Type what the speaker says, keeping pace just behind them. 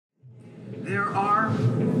There are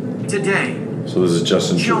today. So this is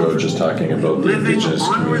Justin Trudeau just talking about the Indigenous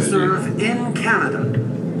on community. reserve in Canada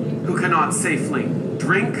who cannot safely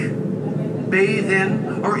drink, bathe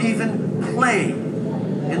in, or even play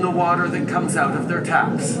in the water that comes out of their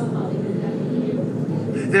taps.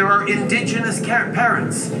 There are Indigenous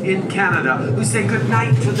parents in Canada who say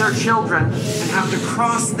goodnight to their children and have to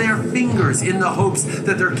cross their fingers in the hopes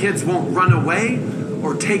that their kids won't run away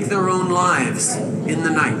or take their own lives in the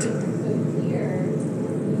night.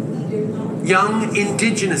 Young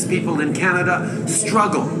Indigenous people in Canada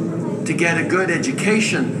struggle to get a good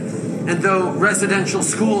education, and though residential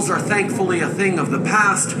schools are thankfully a thing of the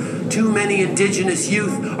past, too many Indigenous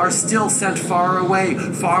youth are still sent far away,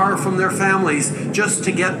 far from their families, just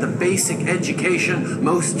to get the basic education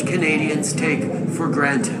most Canadians take for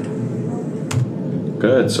granted.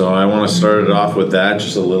 Good. So I want to start it off with that,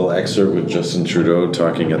 just a little excerpt with Justin Trudeau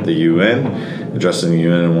talking at the UN, addressing the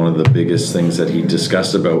UN, and one of the biggest things that he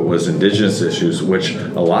discussed about was Indigenous issues, which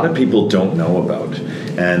a lot of people don't know about.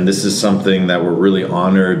 And this is something that we're really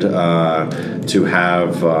honored to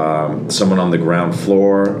have someone on the ground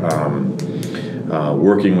floor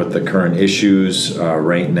working with the current issues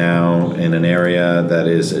right now in an area that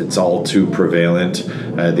it's all too prevalent.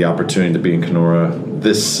 I had the opportunity to be in Kenora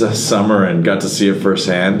this summer and got to see it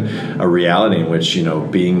firsthand, a reality in which,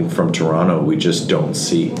 being from Toronto, we just don't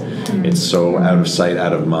see. It's so out of sight,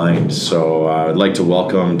 out of mind. So I'd like to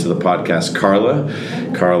welcome to the podcast Karla.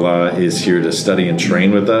 Karla is here to study and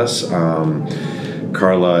train with us.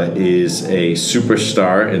 Karla is a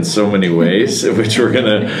superstar in so many ways, which we're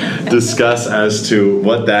going to discuss as to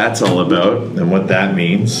what that's all about and what that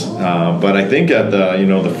means. But I think at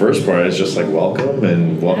the first part is just like welcome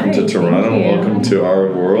to Toronto, welcome to our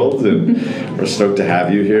world, and we're stoked to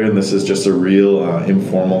have you here. And this is just a real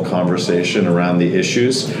informal conversation around the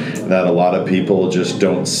issues that a lot of people just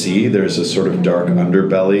don't see. There's a sort of dark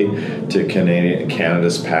underbelly to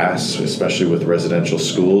Canada's past, especially with residential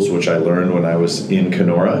schools, which I learned when I was in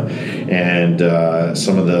Kenora, and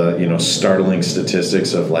some of the startling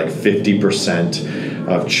statistics of like 50%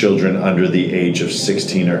 of children under the age of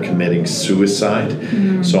 16 are committing suicide.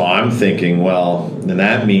 So I'm thinking, well, then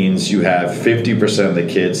that means you have 50% of the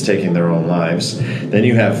kids taking their own lives. Then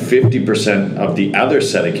you have 50% of the other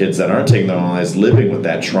set of kids that aren't taking their own lives living with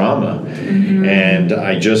that trauma. And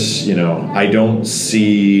I just, I don't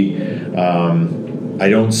see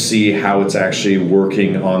how it's actually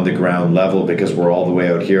working on the ground level, because we're all the way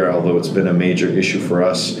out here, although it's been a major issue for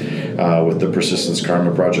us with the Persistence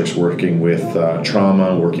Karma Projects, working with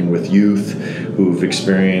trauma, working with youth who've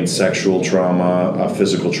experienced sexual trauma,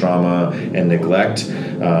 physical trauma, and neglect.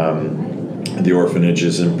 The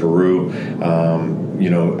orphanages in Peru,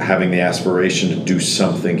 having the aspiration to do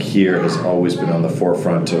something here has always been on the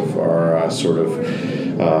forefront of our sort of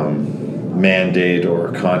mandate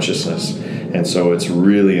or consciousness. And so it's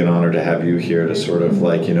really an honor to have you here to sort of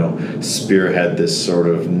spearhead this sort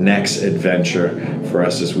of next adventure for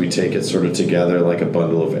us as we take it sort of together like a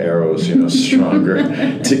bundle of arrows,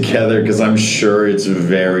 stronger together, because I'm sure it's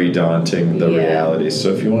very daunting, the reality. So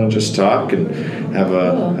if you want to just talk and have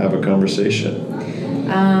a conversation.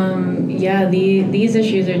 These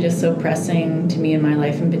issues are just so pressing to me in my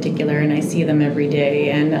life in particular, and I see them every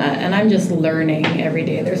day, and I'm just learning every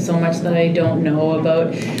day. There's so much that I don't know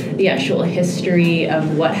about the actual history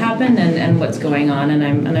of what happened and what's going on, and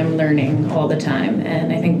I'm learning all the time.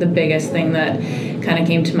 And I think the biggest thing that kind of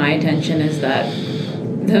came to my attention is that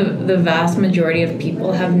the vast majority of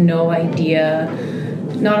people have no idea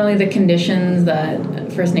not only the conditions that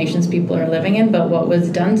First Nations people are living in, but what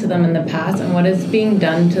was done to them in the past and what is being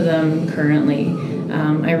done to them currently.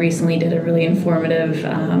 I recently did a really informative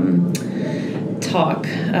talk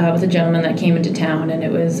with a gentleman that came into town, and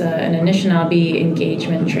it was an Anishinaabe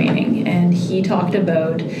engagement training, and he talked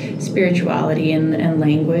about spirituality and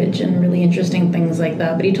language and really interesting things like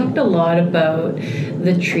that, but he talked a lot about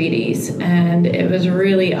the treaties, and it was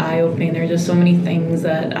really eye-opening. There were just so many things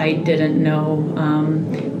that I didn't know.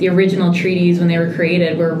 The original treaties, when they were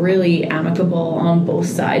created, were really amicable on both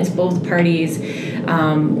sides. Both parties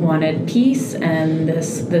wanted peace and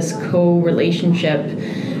this co-relationship.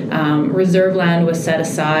 Reserve land was set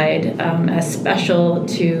aside as special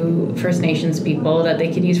to First Nations people that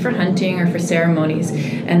they could use for hunting or for ceremonies,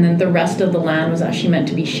 and then the rest of the land was actually meant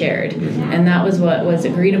to be shared. And that was what was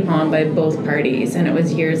agreed upon by both parties, and it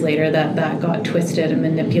was years later that got twisted and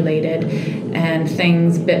manipulated, and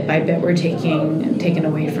things bit by bit were taken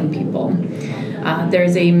away from people.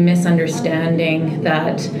 There's a misunderstanding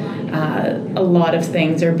that a lot of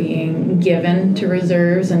things are being given to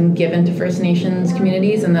reserves and given to First Nations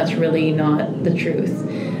communities, and that's really not the truth.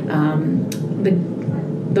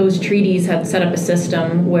 those treaties had set up a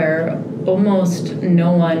system where almost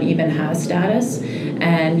no one even has status,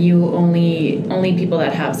 and only people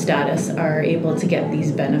that have status are able to get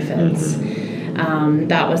these benefits.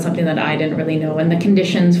 That was something that I didn't really know, and the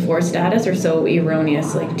conditions for status are so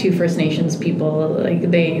erroneous. Like, two First Nations people, like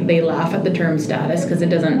they laugh at the term status because it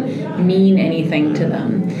doesn't mean anything to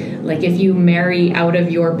them. Like, if you marry out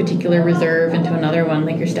of your particular reserve into another one,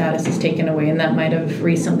 like, your status is taken away, and that might have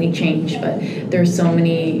recently changed, but there's so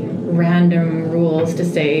many random rules to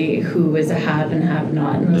say who is a have and have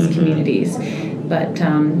not in those communities. But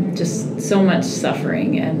just so much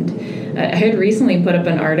suffering. And I had recently put up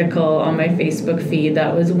an article on my Facebook feed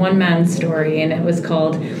that was one man's story, and it was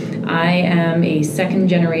called "I Am a Second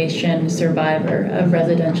Generation Survivor of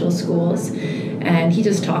Residential Schools." And he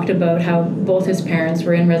just talked about how both his parents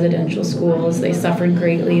were in residential schools. They suffered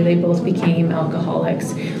greatly. They both became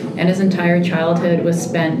alcoholics. And his entire childhood was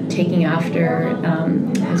spent taking after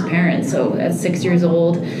his parents. So at 6 years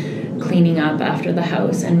old, cleaning up after the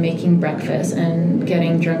house and making breakfast and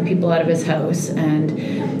getting drunk people out of his house. And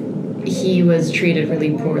he was treated really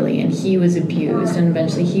poorly, and he was abused, and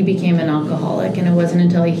eventually he became an alcoholic. And it wasn't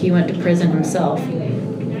until he went to prison himself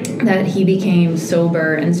that he became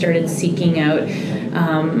sober and started seeking out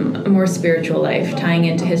a more spiritual life, tying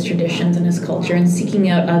into his traditions and his culture, and seeking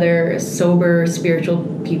out other sober spiritual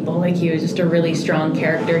people. Like, he was just a really strong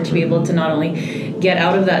character to be able to not only get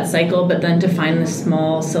out of that cycle, but then to find this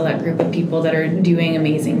small select group of people that are doing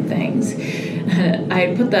amazing things.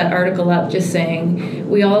 I put that article up just saying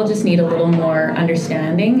we all just need a little more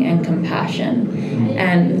understanding and compassion.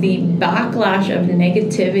 And the backlash of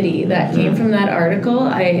negativity that came from that article,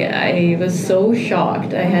 I was so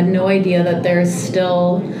shocked. I had no idea that there's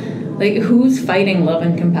still, like, who's fighting love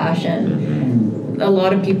and compassion? A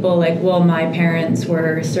lot of people, like, well, my parents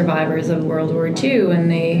were survivors of World War II and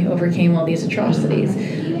they overcame all these atrocities.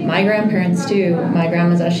 My grandparents too. My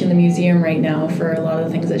grandma's actually in the museum right now for a lot of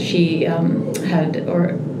the things that she had,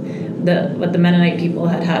 or what the Mennonite people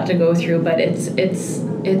had to go through. But it's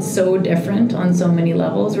so different on so many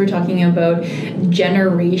levels. We're talking about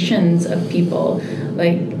generations of people,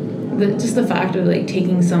 like just the fact of, like,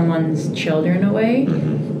 taking someone's children away,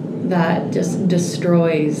 that just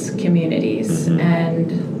destroys communities.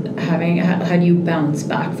 And how do you bounce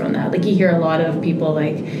back from that? Like, you hear a lot of people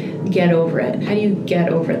like, get over it. How do you get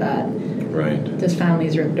over that? Right. This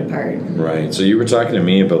family's ripped apart. Right. So you were talking to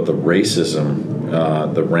me about the racism,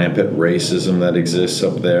 the rampant racism that exists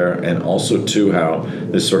up there, and also too how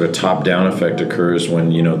this sort of top-down effect occurs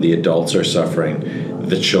when, you know, the adults are suffering,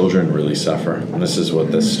 the children really suffer. And this is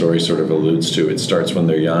what this story sort of alludes to. It starts when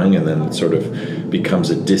they're young, and then it sort of becomes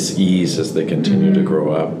a dis-ease as they continue to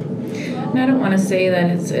grow up. And I don't want to say that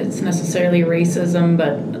it's necessarily racism,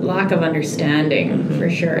 but lack of understanding, for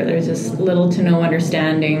sure. There's just little to no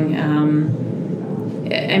understanding.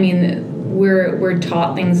 I mean, we're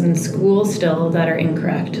taught things in school still that are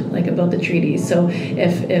incorrect, like about the treaties. So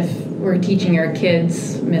if we're teaching our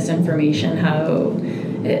kids misinformation,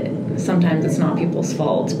 sometimes it's not people's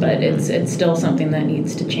fault, but it's still something that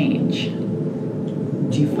needs to change.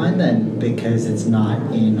 Do you find that because it's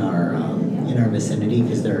not in our vicinity,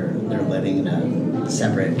 because they're living in a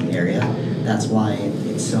separate area, that's why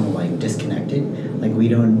it's so, like, disconnected? Like, I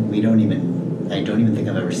don't even think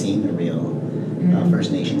I've ever seen a real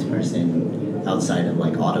First Nations person outside of,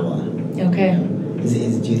 like, Ottawa. Okay. Do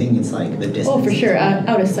you think it's like the distance? Oh, for sure.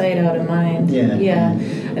 Out of sight, out of mind. Yeah.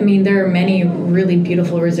 I mean, there are many really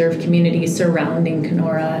beautiful reserve communities surrounding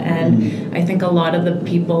Kenora, and I think a lot of the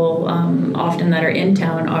people often that are in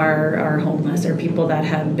town are homeless, or people that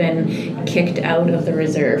have been kicked out of the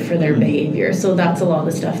reserve for their behavior. So that's a lot of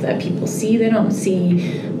the stuff that people see. They don't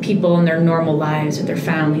see people in their normal lives with their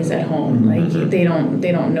families at home. Like, they don't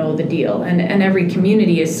know the deal. And every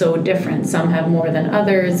community is so different. Some have more than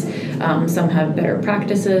others. Some have better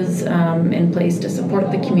practices in place to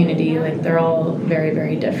support the community. Like, they're all very,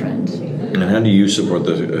 very different. And how do you support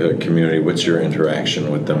the community? What's your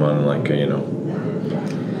interaction with them on, like,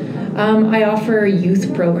 I offer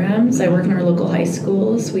youth programs. I work in our local high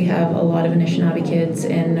schools. We have a lot of Anishinaabe kids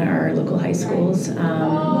in our local high schools.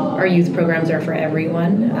 Our youth programs are for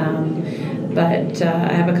everyone. But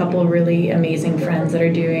I have a couple of really amazing friends that are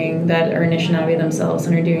Anishinaabe themselves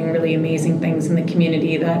and are doing really amazing things in the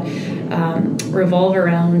community that revolve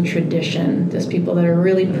around tradition. Just people that are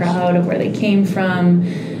really proud of where they came from.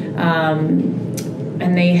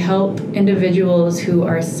 And they help individuals who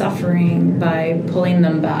are suffering by pulling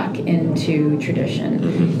them back into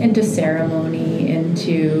tradition, into ceremony,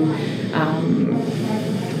 into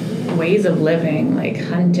ways of living, like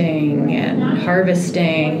hunting and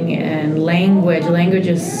harvesting and language. Language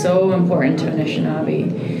is so important to Anishinaabe.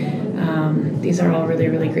 These are all really,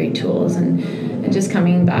 really great tools, and just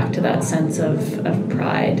coming back to that sense of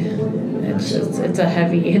pride. It's a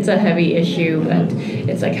heavy issue, but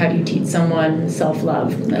it's like, how do you teach someone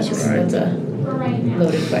self-love? That's a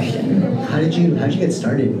loaded question. How did you get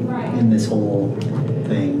started in this whole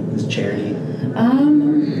thing, this charity?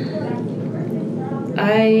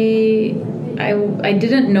 I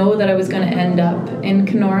didn't know that I was going to end up in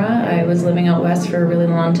Kenora. I was living out west for a really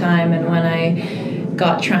long time, and when I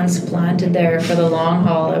got transplanted there for the long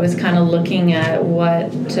haul, I was kind of looking at what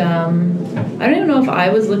I don't even know if I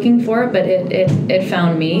was looking for it, but it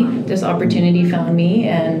found me. This opportunity found me,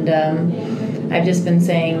 and I've just been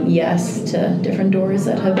saying yes to different doors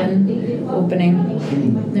that have been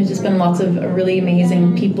opening. There's just been lots of really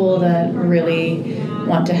amazing people that really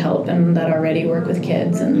want to help and that already work with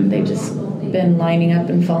kids, and they've just been lining up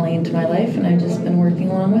and falling into my life, and I've just been working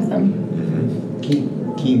along with them.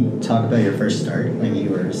 Can you talk about your first start? Like you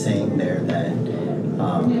were saying there that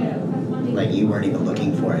like you weren't even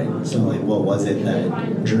looking for it. So like what was it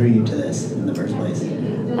that drew you to this in the first place?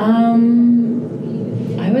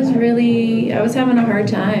 I was having a hard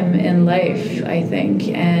time in life, I think,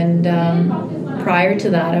 and prior to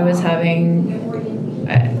that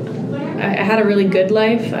I had a really good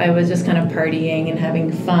life. I was just kind of partying and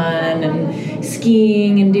having fun and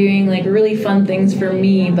skiing and doing like really fun things for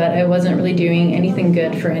me, but I wasn't really doing anything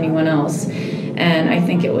good for anyone else. And I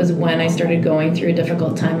think it was when I started going through a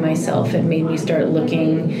difficult time myself, it made me start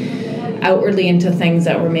looking outwardly into things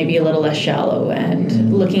that were maybe a little less shallow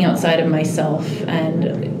and looking outside of myself.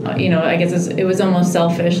 And I guess it was almost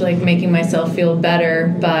selfish, like making myself feel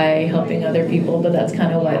better by helping other people, but that's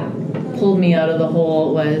kind of what pulled me out of the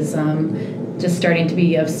hole, was just starting to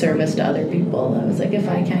be of service to other people. I was like, if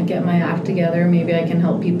I can't get my act together, maybe I can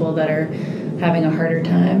help people that are having a harder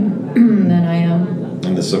time than I am.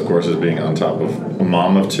 And this, of course, is being on top of a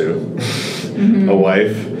mom of two, a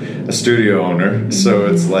wife, a studio owner. So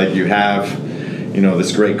it's like you have,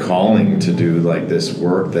 this great calling to do like this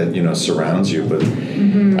work that, surrounds you. But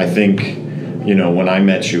I think, when I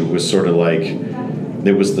met you, it was sort of like,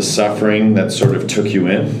 it was the suffering that sort of took you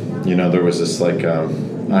in. There was this like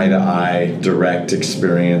eye-to-eye direct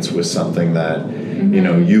experience with something that,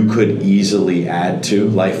 you could easily add to.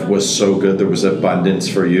 Life was so good. There was abundance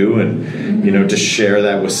for you. And, to share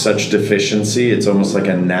that with such deficiency, it's almost like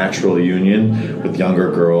a natural union with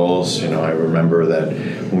younger girls. I remember that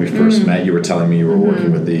when we first met, you were telling me you were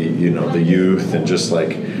working with the youth, and just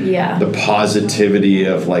like the positivity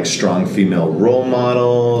of like strong female role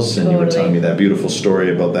models. And you were telling me that beautiful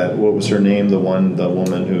story about that. What was her name? The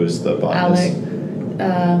woman who was the botanist. Alec.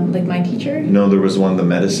 Like my teacher? No, there was one, the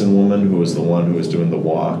medicine woman, who was the one who was doing the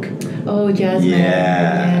walk. Oh, Jasmine.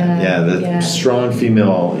 Yeah, strong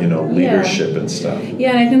female, leadership and stuff.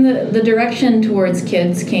 Yeah, and I think the direction towards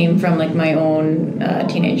kids came from like my own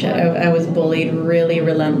teenage. I was bullied really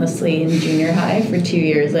relentlessly in junior high for 2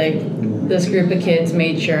 years. Like this group of kids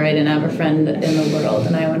made sure I didn't have a friend in the world,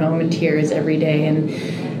 and I went home in tears every day.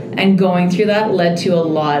 And going through that led to a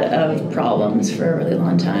lot of problems for a really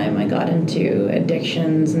long time. I got into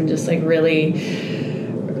addictions and just like really,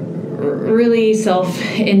 really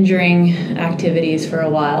self-injuring activities for a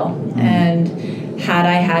while. And had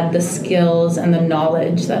I had the skills and the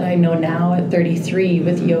knowledge that I know now at 33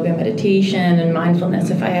 with yoga, meditation, and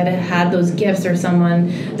mindfulness, if I had those gifts, or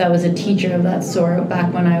someone that was a teacher of that sort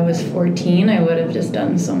back when I was 14, I would have just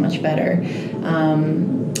done so much better.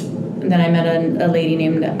 Then I met a lady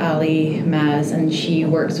named Ali Maz, and she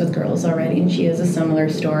works with girls already, and she has a similar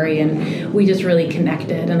story, and we just really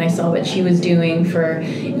connected, and I saw what she was doing for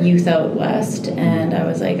youth out west, and I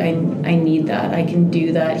was like, I need that. I can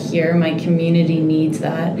do that here. My community needs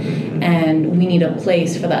that, and we need a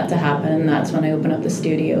place for that to happen. And that's when I opened up the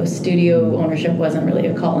studio. Studio ownership wasn't really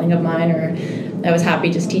a calling of mine, or I was happy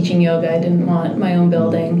just teaching yoga. I didn't want my own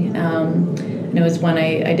building. And it was when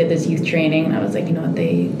I did this youth training, and I was like,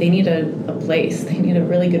 they need a place. They need a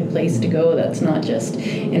really good place to go that's not just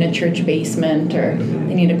in a church basement, or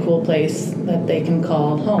they need a cool place that they can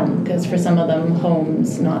call home, because for some of them,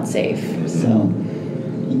 home's not safe. So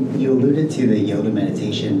you alluded to the yoga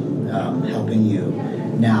meditation helping you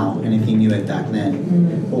now, and if you knew it back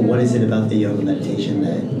then, well, what is it about the yoga meditation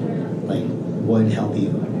that like would help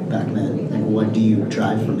you back then? Like, what do you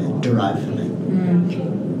derive from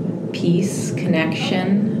it? Peace,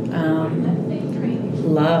 connection,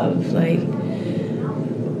 love, like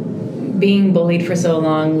being bullied for so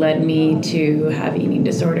long led me to have eating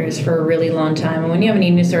disorders for a really long time. And when you have an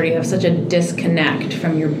eating disorder, you have such a disconnect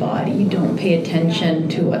from your body. You don't pay attention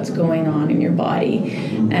to what's going on in your body.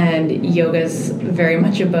 And yoga's very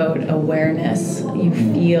much about awareness. You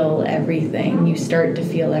feel everything. You start to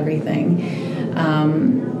feel everything.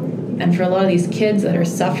 And for a lot of these kids that are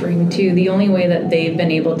suffering too, the only way that they've been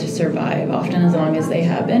able to survive, often as long as they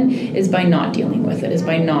have been, is by not dealing with it, is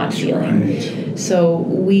by not feeling. Right. So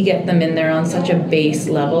we get them in there on such a base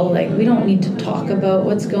level. Like, we don't need to talk about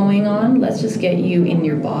what's going on. Let's just get you in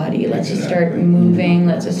your body. Let's just start moving.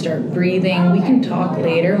 Let's just start breathing. We can talk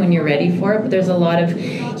later when you're ready for it, but there's a lot of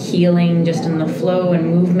healing just in the flow and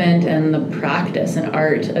movement and the practice and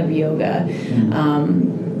art of yoga.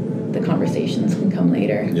 The conversations can come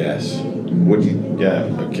later. Yes. Would you,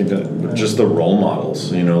 just the role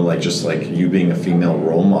models, just like you being a female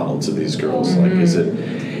role model to these girls. Like, is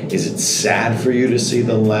it sad for you to see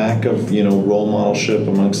the lack of, role modelship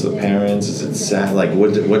amongst the parents? Is it sad? Like,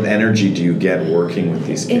 what energy do you get working with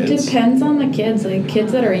these kids? It depends on the kids. Like,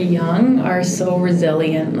 kids that are young are so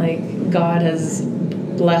resilient. Like, God has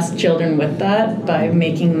blessed children with that by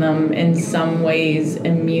making them in some ways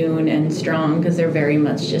immune and strong, because they're very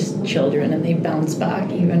much just children and they bounce back. I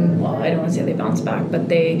don't want to say they bounce back, but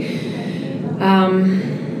they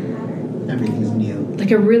everything's new.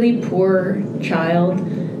 Like, a really poor child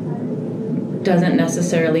doesn't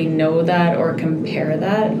necessarily know that or compare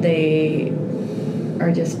that.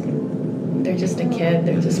 They're just a kid.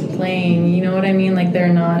 They're just playing, you know what I mean? Like,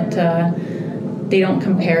 they're not they don't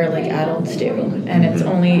compare like adults do, and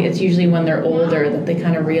it's usually when they're older that they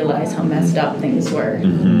kind of realize how messed up things were.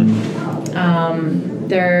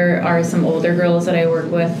 There are some older girls that I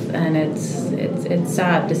work with, and it's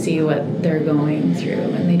sad to see what they're going through,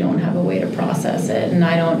 and they don't have a way to process it. And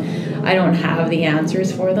I don't have the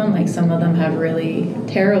answers for them. Like, some of them have really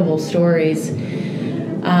terrible stories.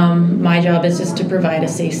 My job is just to provide a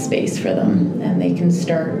safe space for them, and they can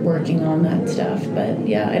start working on that stuff. But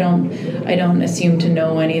yeah, I don't assume to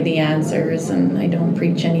know any of the answers, and I don't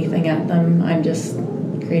preach anything at them. I'm just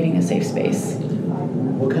creating a safe space.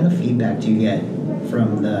 What kind of feedback do you get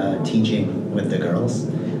from the teaching with the girls?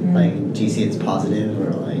 Like, do you see it's positive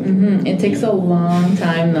or like? It takes a long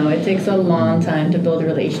time, though. It takes a long time to build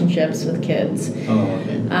relationships with kids. Oh,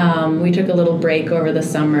 okay. We took a little break over the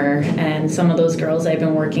summer, and some of those girls I've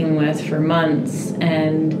been working with for months,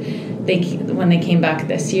 and when they came back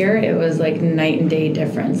this year, it was like night and day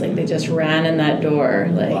difference. Like, they just ran in that door.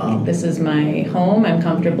 Like, wow. This is my home. I'm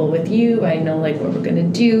comfortable with you. I know like what we're gonna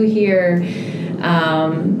do here.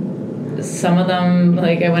 Some of them,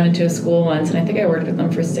 like, I went into a school once, and I think I worked with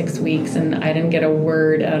them for 6 weeks, and I didn't get a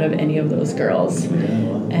word out of any of those girls.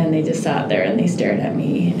 And they just sat there and they stared at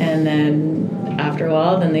me, and then after a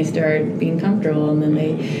while, then they start being comfortable, and then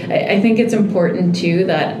I think it's important too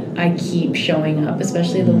that I keep showing up,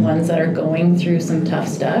 especially the ones that are going through some tough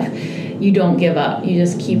stuff. You don't give up. You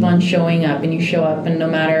just keep on showing up, and you show up, and no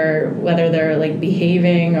matter whether they're like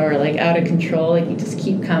behaving or like out of control, like, you just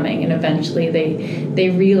keep coming, and eventually they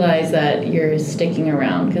realize that you're sticking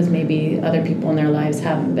around because maybe other people in their lives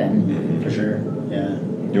haven't been. For sure, yeah.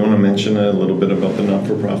 Do you want to mention a little bit about the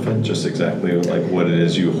not-for-profit? Just exactly like what it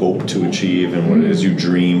is you hope to achieve and what it is you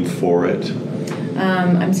dream for it.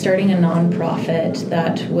 I'm starting a nonprofit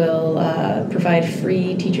that will provide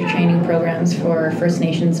free teacher training programs for First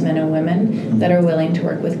Nations men and women that are willing to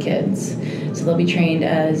work with kids. So they'll be trained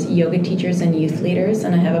as yoga teachers and youth leaders,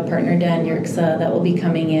 and I have a partner, Dan Yerksa, that will be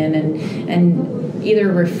coming in and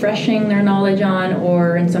either refreshing their knowledge on,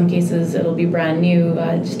 or in some cases it'll be brand new,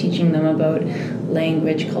 just teaching them about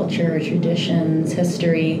language, culture, traditions,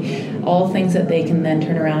 history, all things that they can then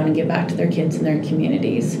turn around and give back to their kids and their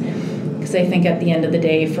communities. Because I think at the end of the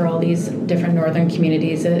day, for all these different northern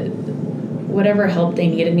communities, whatever help they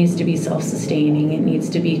need, it needs to be self-sustaining. It needs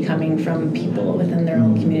to be coming from people within their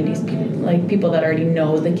own communities, people that already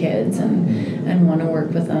know the kids and want to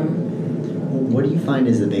work with them. What do you find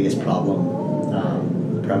is the biggest problem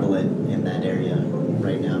prevalent in that area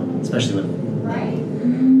right now, especially with...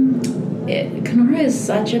 Kenora is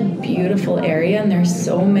such a beautiful area, and there's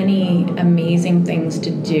so many amazing things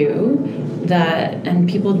to do and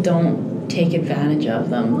people don't take advantage of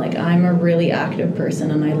them. Like, I'm a really active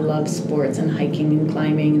person, and I love sports and hiking and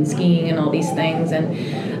climbing and skiing and all these things, and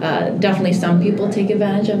definitely some people take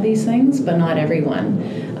advantage of these things, but not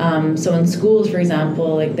everyone. So in schools, for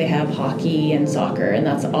example, like, they have hockey and soccer, and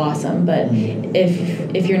that's awesome, but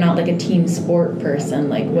if you're not like a team sport person,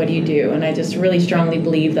 like, what do you do? And I just really strongly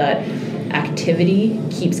believe that activity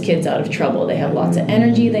keeps kids out of trouble. They have lots of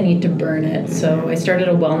energy, they need to burn it. So I started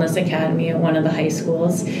a wellness academy at one of the high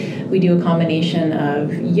schools. We do a combination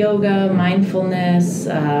of yoga, mindfulness,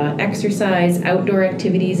 exercise, outdoor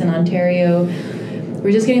activities in Ontario.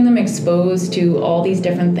 We're just getting them exposed to all these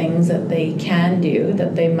different things that they can do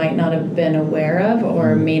that they might not have been aware of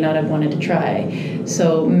or may not have wanted to try.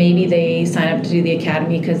 So maybe they sign up to do the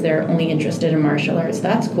academy because they're only interested in martial arts.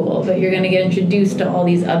 That's cool, but you're going to get introduced to all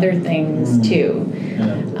these other things too.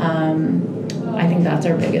 I think that's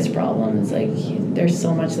our biggest problem. Is like there's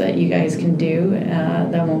so much that you guys can do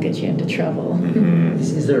that won't get you into trouble.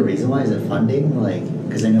 Is there a reason why? Is it funding? Like,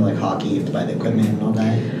 because I know like hockey, you have to buy the equipment and all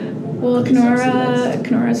that. Well,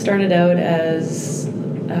 Kenora started out as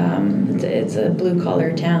it's a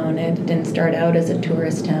blue-collar town. It didn't start out as a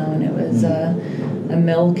tourist town. It was a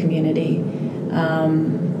mill community. I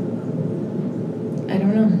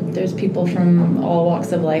don't know. There's people from all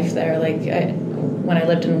walks of life there. Like when I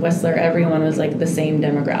lived in Whistler, everyone was like the same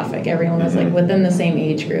demographic. Everyone was like within the same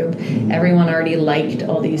age group. Everyone already liked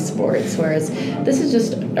all these sports. Whereas this is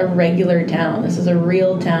just a regular town. This is a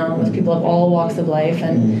real town with people of all walks of life.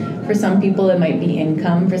 And for some people, it might be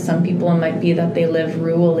income. For some people, it might be that they live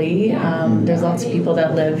rurally. There's lots of people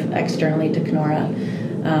that live externally to Kenora.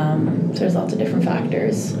 So there's lots of different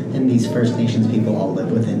factors. And these First Nations people all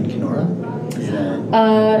live within Kenora?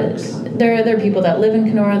 There are people that live in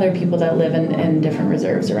Kenora. There are people that live in different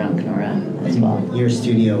reserves around Kenora as well. Your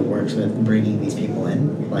studio works with bringing these people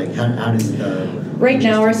in? Like, how does the... Right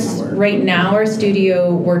now, our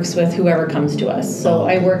studio works with whoever comes to us. So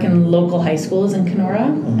I work in local high schools in Kenora,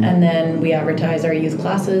 and then we advertise our youth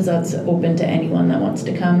classes. That's open to anyone that wants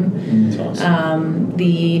to come. That's awesome.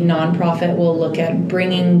 The nonprofit will look at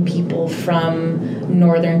bringing people from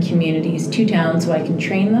northern communities to town so I can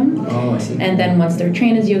train them. Oh, I see. And then once they're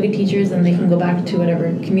trained as yoga teachers, then they can go back to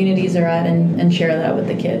whatever communities they're at and share that with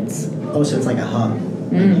the kids. Oh, so it's like a hub.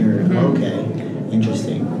 Okay,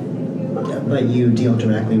 interesting. But you deal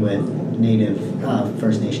directly with Native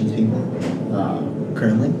First Nations people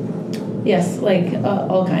currently? Yes, like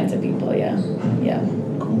all kinds of people, yeah.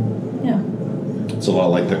 Cool. Yeah. It's a lot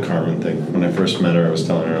like the Carmen thing. When I first met her, I was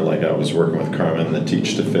telling her like I was working with Carmen, the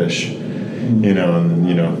Teach to Fish, you know, and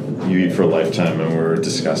you eat for a lifetime, and we were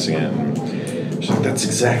discussing it. And she's like, that's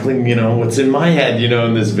exactly what's in my head,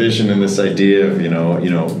 and this vision and this idea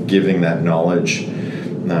of giving that knowledge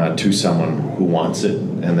to someone who wants it,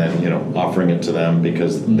 and then offering it to them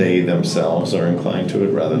because they themselves are inclined to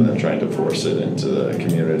it, rather than trying to force it into the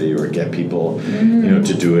community or get people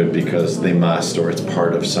to do it because they must or it's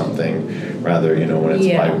part of something. Rather, when it's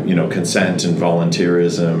by consent and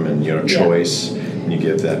volunteerism and choice, and you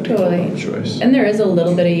give that people a choice. And there is a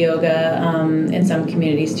little bit of yoga in some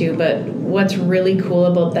communities too, but what's really cool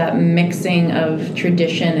about that mixing of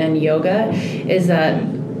tradition and yoga is that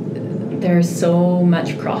there's so much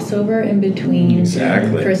crossover in between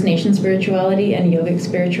First Nation spirituality and yogic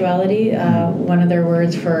spirituality. One of their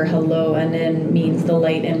words for hello and then means the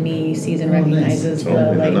light in me sees and recognizes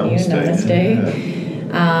the light in you.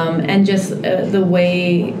 Namaste. And just a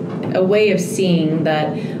way of seeing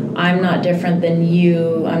that I'm not different than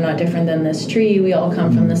you, I'm not different than this tree, we all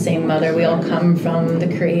come from the same mother, we all come from the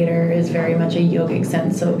creator is very much a yogic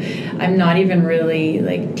sense. So I'm not even really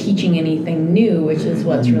like teaching anything new, which is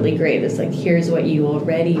what's really great. It's like, here's what you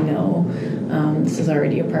already know. This is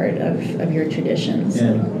already a part of your tradition.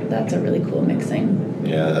 So that's a really cool mixing.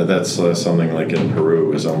 Yeah, that's something like in Peru.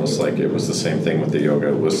 It was almost like it was the same thing with the yoga.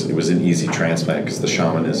 It was an easy transplant because the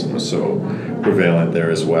shamanism was so prevalent there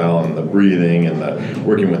as well, and the breathing and the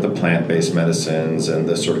working with the plant-based medicines and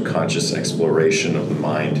the sort of conscious exploration of the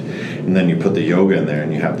mind. And then you put the yoga in there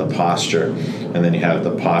and you have the posture, and then you have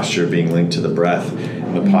the posture being linked to the breath,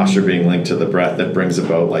 and the posture being linked to the breath that brings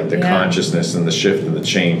about like the consciousness and the shift and the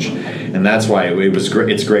change. And that's why it was great.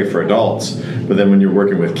 It's great for adults, but then when you're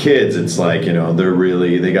working with kids, it's like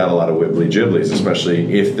they got a lot of wibbly jibblies,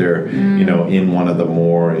 especially if they're in one of the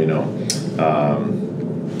more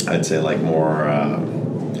I'd say like more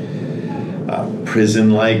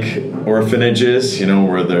prison-like orphanages,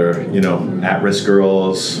 where they're at-risk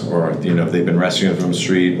girls, or if they've been rescued from the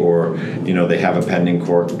street, or they have a pending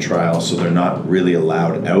court trial, so they're not really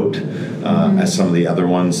allowed out as some of the other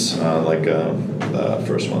ones, like the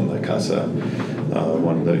first one, the Casa.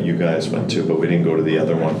 One that you guys went to, but we didn't go to the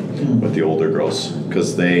other one with the older girls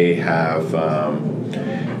because they have,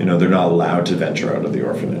 they're not allowed to venture out of the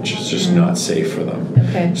orphanage. It's just not safe for them.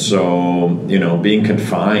 Okay. So, being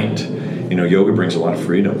confined, yoga brings a lot of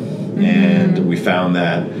freedom. And we found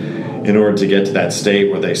that in order to get to that state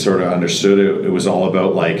where they sort of understood it, it was all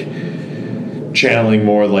about like channeling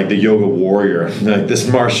more like the yoga warrior, like this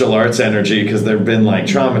martial arts energy, because they've been like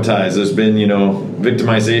traumatized. There's been, you know,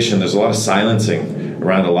 victimization. There's a lot of silencing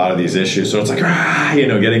around a lot of these issues. So it's like, you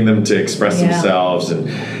know, getting them to express themselves and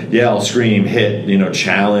yell, scream, hit, you know,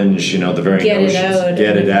 challenge, you know, the very get notions.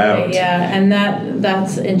 Get it out. Yeah, and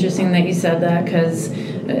that's interesting that you said that, because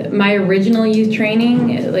my original youth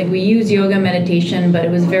training, like, we use yoga meditation, but it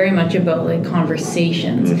was very much about like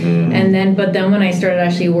conversations. And then but then when I started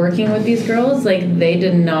actually working with these girls, like, they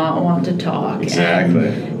did not want to talk.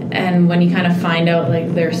 Exactly. And when you kind of find out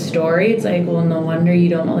like their story, it's like, well, no wonder you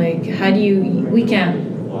don't, like, how do you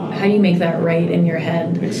make that right in your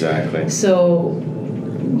head? Exactly. So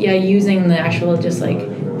yeah, using the actual just like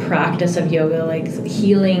practice of yoga, like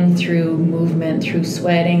healing through movement, through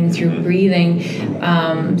sweating, through breathing,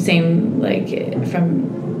 same like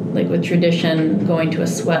from like with tradition, going to a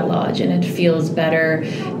sweat lodge, and it feels better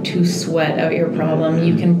to sweat out your problem.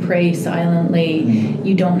 You can pray silently.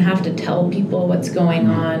 You don't have to tell people what's going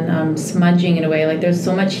on. Smudging it away. Like, there's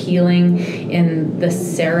so much healing in the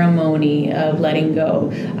ceremony of letting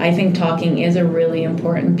go. I think talking is a really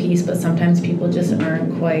important piece, but sometimes people just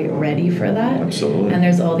aren't quite ready for that. Absolutely. And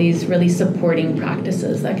there's all these really supporting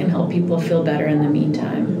practices that can help people feel better in the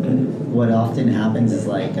meantime. What often happens is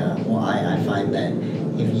like, I find that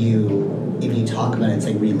if you talk about it, it's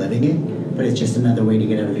like reliving it, but it's just another way to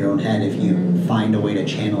get out of your own head if you find a way to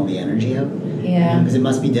channel the energy out. Yeah. Because it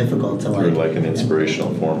must be difficult to like an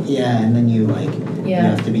inspirational form. Yeah, and then you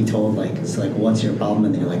have to be told what's your problem,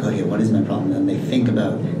 and then you're like, okay, what is my problem? And then they think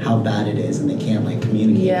about how bad it is, and they can't like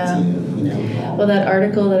communicate it to you. You know. Well, that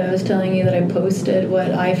article that I was telling you that I posted,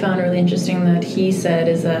 what I found really interesting that he said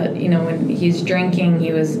is that, you know, when he's drinking,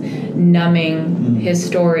 he was numbing his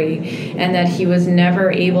story, and that he was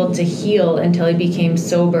never able to heal until he became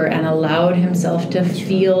sober and allowed himself to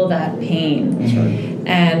feel that pain. That's right.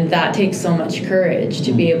 And that takes so much courage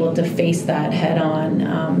to be able to face that head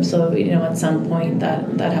on. So, you know, at some point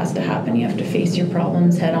that has to happen. You have to face your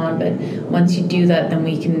problems head on. But once you do that, then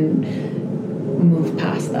we can move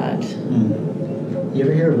past that. You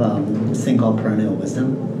ever hear of this thing called perennial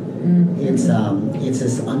wisdom? It's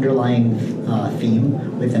this underlying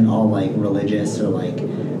theme within all like religious or like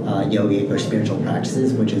yogic or spiritual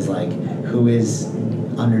practices, which is like, who is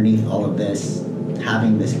underneath all of this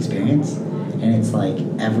having this experience. And it's like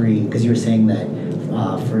because you were saying that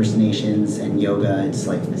First Nations and yoga, it's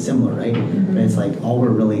like similar, right? But it's like all we're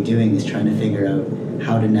really doing is trying to figure out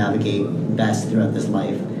how to navigate best throughout this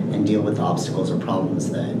life and deal with the obstacles or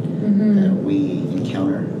problems that we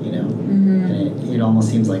encounter, you know? And it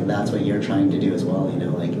almost seems like that's what you're trying to do as well, you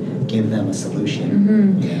know, like give them a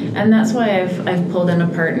solution. And that's why I've pulled in a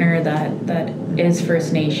partner that is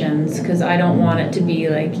First Nations, because I don't want it to be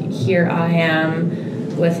like, here I am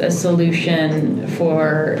with a solution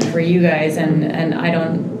for you guys, and I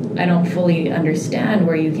don't fully understand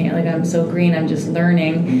where you came. Like, I'm so green, I'm just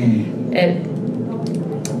learning.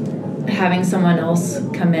 Having someone else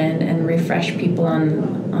come in and refresh people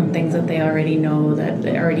on things that they already know, that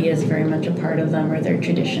it already is very much a part of them, or their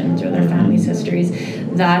traditions or their family's histories,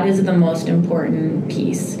 that is the most important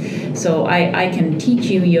piece. So I can teach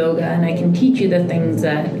you yoga and I can teach you the things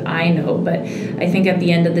that I know, but I think at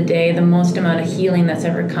the end of the day, the most amount of healing that's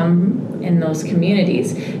ever come in those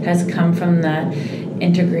communities has come from that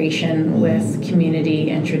integration with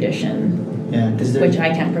community and tradition. Yeah, which I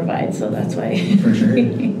can't provide, so that's why. For sure.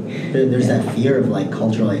 There's that fear of like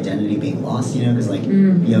cultural identity being lost, you know, because like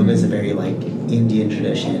yoga is a very like Indian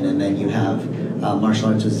tradition, and then you have martial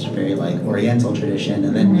arts, which is a very like Oriental tradition,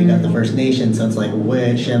 and then you got the First Nation, so it's like,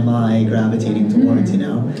 which am I gravitating towards, you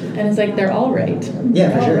know? And it's like they're all right. Yeah,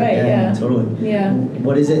 they're for sure. Right, yeah, totally. Yeah.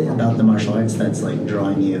 What is it about the martial arts that's like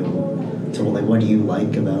drawing you to, like, what do you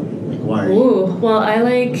like about, like, why are you? Well, I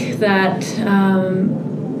like that.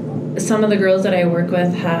 Some of the girls that I work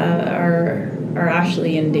with are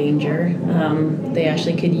actually in danger. They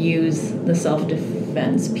actually could use the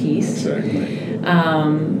self-defense piece. Exactly.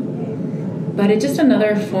 But it's just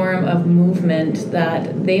another form of movement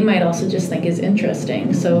that they might also just think is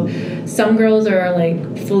interesting. So some girls are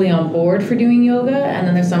like fully on board for doing yoga, and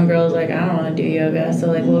then there's some girls like, I don't want to do yoga. So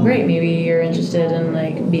like, well, great, maybe you're interested in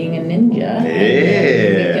like being a ninja.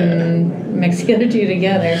 Yeah. And we can mix the other two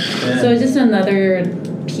together. Yeah. So it's just another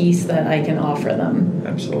piece that I can offer them.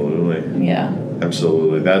 Absolutely. Yeah.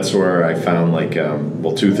 Absolutely. That's where I found like,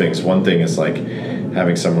 two things. One thing is like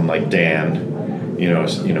having someone like Dan, you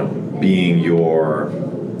know, being your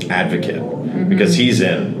advocate, because he's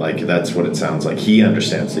in, like, that's what it sounds like. He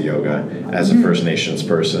understands the yoga as a First Nations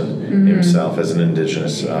person himself, as an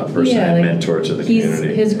Indigenous person and mentor to the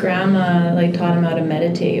community. His grandma like taught him how to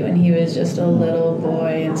meditate when he was just a little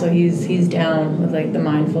boy, and so he's down with like the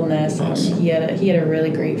mindfulness. Awesome. And he had a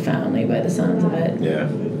really great family by the sounds of it. Yeah,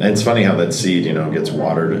 and it's funny how that seed, gets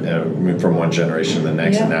watered from one generation to the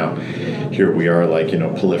next, and now here we are, like,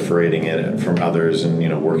 proliferating it from others, and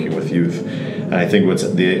working with youth. And I think what's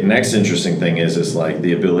the next interesting thing is like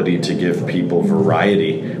the ability to give people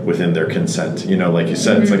variety within their consent. Like you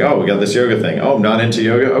said, it's like, oh, we got this yoga thing. Oh, I'm not into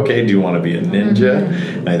yoga. Okay, do you want to be a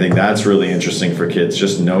ninja? And I think that's really interesting for kids,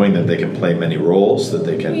 just knowing that they can play many roles, that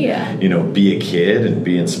they can, be a kid and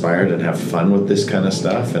be inspired and have fun with this kind of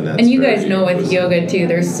stuff. And you guys know with yoga too,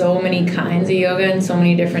 there's so many kinds of yoga and so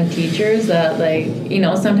many different teachers that, like,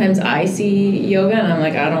 sometimes I see yoga and I'm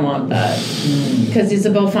like, I don't want that, because it's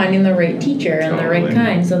about finding the right teacher and the right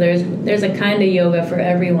kind. So there's a kind of yoga for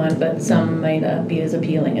everyone, but some might not be as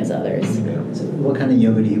appealing as others. So what kind of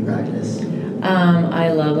yoga do you practice?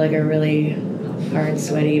 I love like a really hard,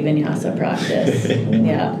 sweaty vinyasa practice.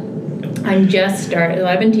 Yeah. I'm just starting.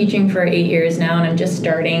 I've been teaching for 8 years now, and I'm just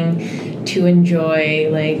starting to enjoy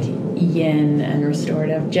like yin and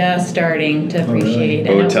restorative. Just starting to appreciate.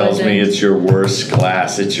 Oh, tells me it's your worst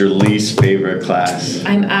class. It's your least favorite class.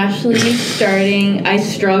 I'm actually starting. I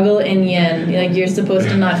struggle in yin. Like, you're supposed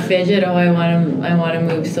to not fidget. Oh, I want to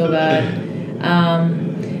move so bad.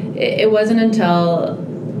 It wasn't until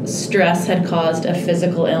stress had caused a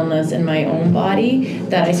physical illness in my own body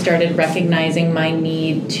that I started recognizing my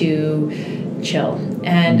need to chill.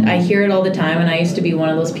 And I hear it all the time, and I used to be one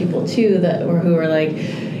of those people too who are like,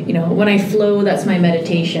 when I flow, that's my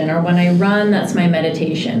meditation, or when I run, that's my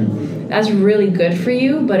meditation. That's really good for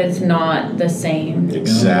you, but it's not the same.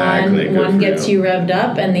 Exactly. One gets you revved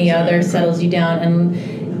up, and the other settles you down.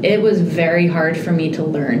 And it was very hard for me to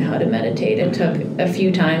learn how to meditate. It took a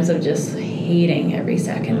few times of just hating every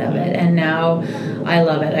second of it, and now I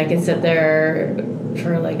love it. I could sit there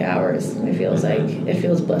for like hours. It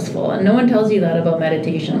feels blissful, and no one tells you that about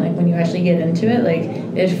meditation. Like, when you actually get into it, like,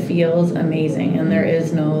 it feels amazing, and there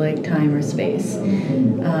is no like time or space.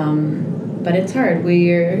 But it's hard.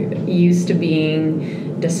 We're used to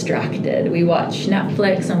being distracted. We watch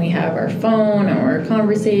Netflix and we have our phone, and we're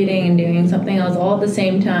conversating and doing something else all at the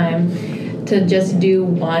same time. To just do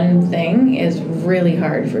one thing is really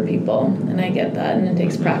hard for people, and I get that, and it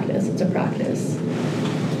takes practice. It's a practice.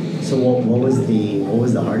 So what was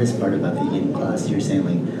the hardest part about the yin class? You were saying,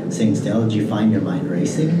 like, sitting still. Did you find your mind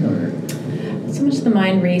racing, or? Not so much the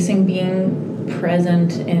mind racing, being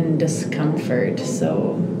present in discomfort.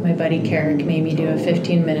 So my buddy Carrick made me do a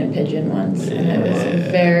 15-minute pigeon once, and I was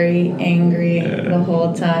very angry the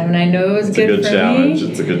whole time. And I know it was good for me.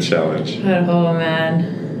 It's a good challenge. But oh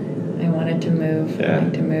man, I wanted to move. I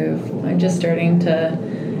like to move. I'm just starting to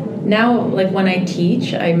now, like, when I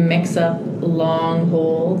teach, I mix up long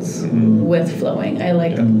holds with flowing. I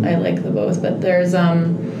like the both. But there's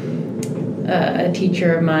a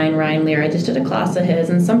teacher of mine, Ryan Lear. I just did a class of his,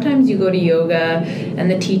 and sometimes you go to yoga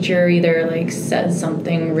and the teacher either like says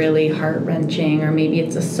something really heart-wrenching, or maybe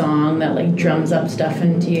it's a song that like drums up stuff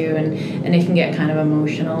into you, and it can get kind of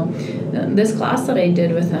emotional. This class that I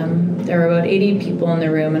did with him, there were about 80 people in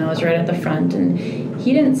the room, and I was right at the front, and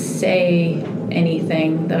he didn't say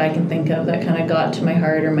anything that I can think of that kind of got to my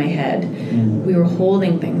heart or my head. We were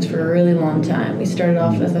holding things for a really long time. We started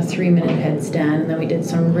off with a 3-minute headstand, and then we did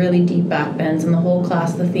some really deep back bends, and the whole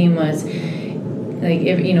class, the theme was like,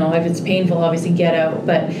 if it's painful, obviously get out,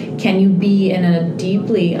 but can you be in a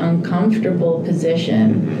deeply uncomfortable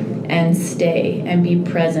position and stay and be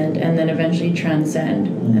present and then eventually transcend?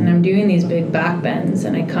 And I'm doing these big back bends,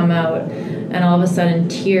 and I come out, and all of a sudden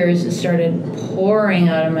tears just started pouring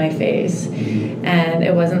out of my face. And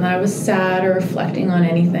it wasn't that I was sad or reflecting on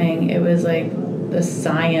anything. It was like the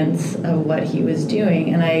science of what he was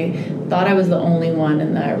doing. And I thought I was the only one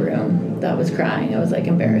in that room that was crying. I was like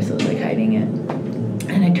embarrassed. I was like hiding it.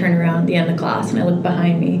 And I turned around at the end of class, and I looked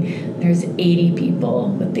behind me. There's 80 people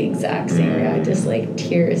with the exact same reaction, just like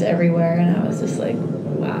tears everywhere. And I was just like,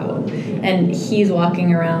 wow. And he's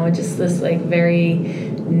walking around with just this like very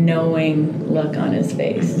knowing look on his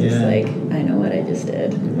face. Just like, I know what I just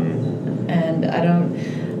did. And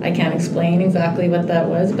I can't explain exactly what that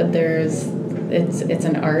was, but it's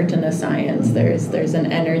an art and a science. There's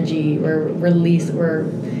an energy. We're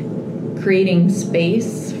creating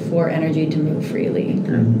space for energy to move freely.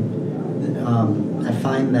 I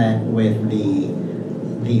find that with the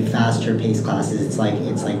faster paced classes, it's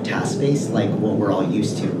like task based, like what we're all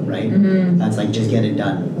used to, right? That's like just get it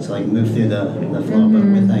done. So like move through the flow. But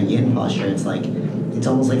with a yin posture, it's it's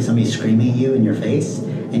almost like somebody screaming at you in your face,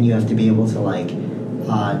 and you have to be able to like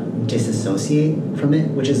disassociate from it,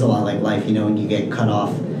 which is a lot like life. You know, when you get cut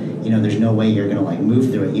off, you know, there's no way you're gonna like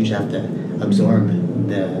move through it. You just have to absorb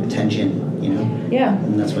the tension. You know. Yeah.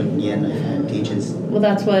 And that's what Yin, I find, teaches. Well,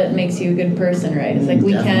 that's what makes you a good person, right? It's like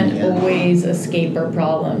we can't always escape our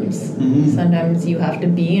problems. Sometimes you have to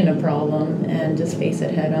be in a problem and just face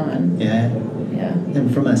it head on. Yeah. Yeah.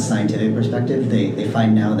 And from a scientific perspective, they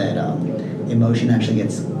find now that emotion actually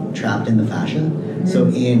gets trapped in the fascia. So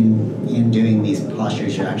in doing these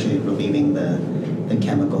postures, you're actually relieving the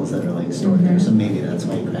chemicals that are like stored there. So maybe that's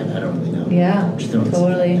why you cried. I don't really know. Yeah,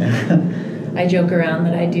 totally. I joke around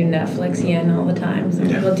that I do Netflix Yin all the time. So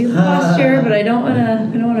I'll do the posture, but I don't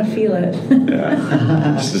wanna feel it.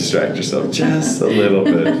 Yeah, just distract yourself just a little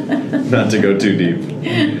bit, not to go too deep.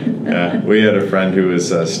 Yeah, we had a friend who was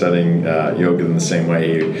studying yoga in the same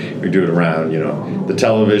way. We do it around, you know, the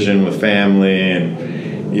television with family,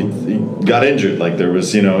 and he got injured. Like there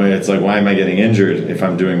was, you know, it's like, why am I getting injured if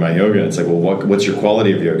I'm doing my yoga? It's like, well, what's your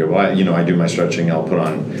quality of yoga? Why, you know, I do my stretching, I'll put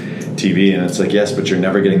on TV, and it's like, yes, but you're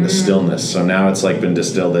never getting the stillness. So now it's like been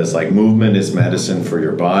distilled as like movement is medicine for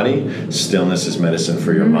your body, stillness is medicine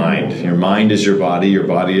for your mind. Your mind is your body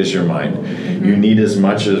is your mind. You need as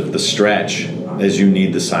much of the stretch as you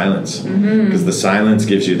need the silence, because the silence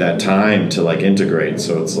gives you that time to like integrate.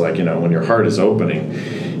 So it's like, you know, when your heart is opening,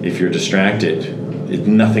 if you're distracted,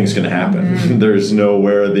 nothing's going to happen. There's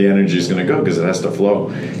nowhere the energy is going to go, because it has to flow.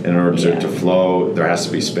 In order to flow, there has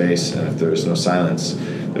to be space, and if there's no silence,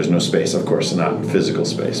 there's no space. Of course, not physical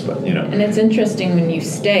space, but you know. And it's interesting when you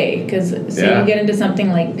stay, because say you get into something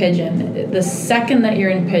like pigeon. The second that you're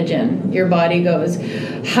in pigeon, your body goes,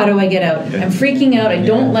 how do I get out? I'm freaking out. I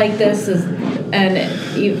don't like this.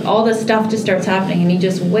 And all this stuff just starts happening, and you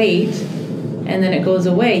just wait, and then it goes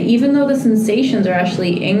away. Even though the sensations are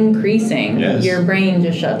actually increasing, your brain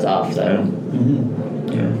just shuts off, though.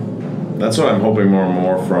 That's what I'm hoping more and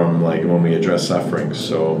more from, like, when we address suffering.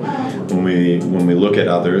 So when we look at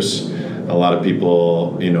others, a lot of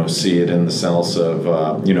people, you know, see it in the sense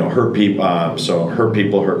of, you know, hurt people. So hurt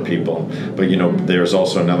people. But, you know, there's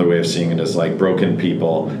also another way of seeing it as like broken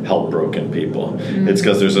people help broken people. It's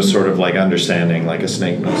because there's a sort of like understanding, like a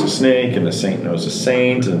snake knows a snake and a saint knows a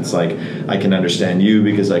saint. And it's like, I can understand you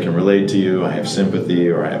because I can relate to you. I have sympathy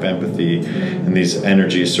or I have empathy. And these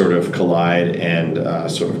energies sort of collide and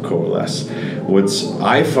sort of coalesce. What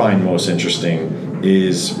I find most interesting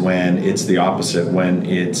is when it's the opposite, when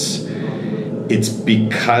it's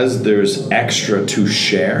because there's extra to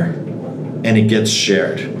share and it gets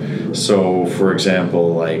shared. So for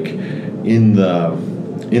example, like in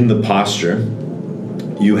the posture,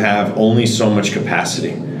 you have only so much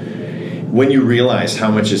capacity. When you realize how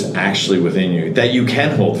much is actually within you, that you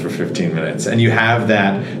can hold for 15 minutes, and you have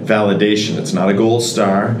that validation. It's not a gold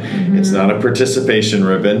star, it's not a participation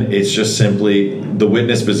ribbon, it's just simply the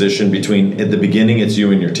witness position between, at the beginning, it's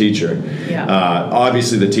you and your teacher.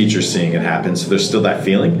 Obviously the teacher's seeing it happen, so there's still that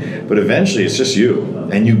feeling, but eventually it's just you,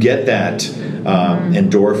 and you get that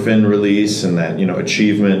endorphin release and that, you know,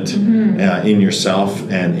 achievement in yourself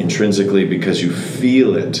and intrinsically, because you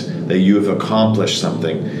feel it, that you have accomplished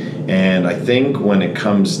something. And I think when it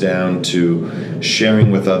comes down to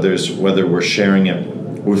sharing with others, whether we're sharing it,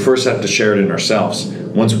 we first have to share it in ourselves.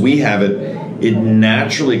 Once we have it, it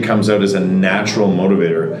naturally comes out as a natural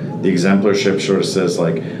motivator. The exemplarship sort of says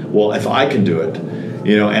like, well, if I can do it,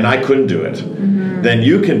 you know, and I couldn't do it, then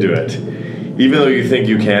you can do it, even though you think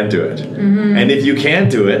you can't do it. And if you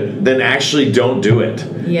can't do it, then actually don't do it.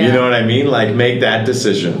 You know what I mean? Like, make that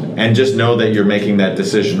decision and just know that you're making that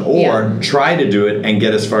decision, or try to do it and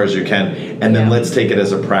get as far as you can, and then let's take it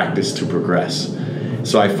as a practice to progress.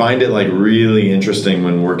 So I find it like really interesting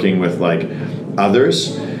when working with like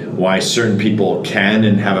others, why certain people can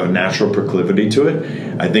and have a natural proclivity to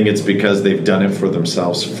it. I think it's because they've done it for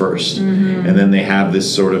themselves first, and then they have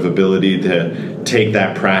this sort of ability to take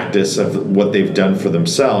that practice of what they've done for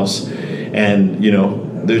themselves, and, you know,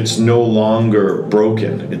 it's no longer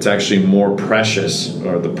broken. It's actually more precious,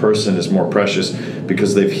 or the person is more precious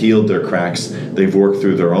because they've healed their cracks, they've worked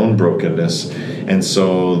through their own brokenness, and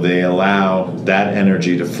so they allow that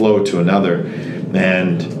energy to flow to another.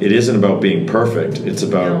 And it isn't about being perfect, it's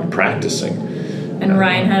about practicing. And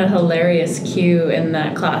Ryan had a hilarious cue in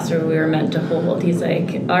that class where we were meant to hold. He's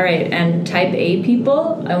like, all right, and type A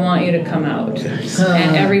people, I want you to come out.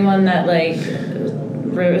 And everyone that like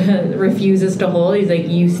refuses to hold, he's like,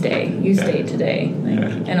 you stay today.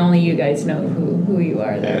 Like, and only you guys know who you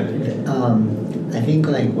are there. I think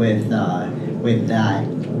like with that,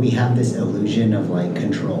 we have this illusion of like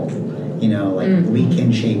control. You know, like we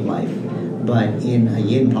can shape life. But in a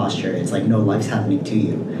yin posture, it's like, no, life's happening to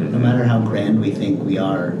you. No matter how grand we think we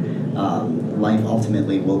are, life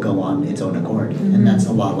ultimately will go on its own accord. And that's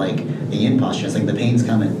a lot like the yin posture. It's like the pain's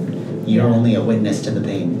coming. You're only a witness to the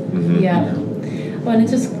pain. Yeah. You know? Well, and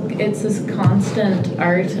it's this constant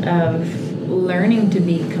art of learning to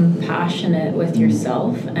be compassionate with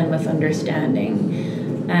yourself and with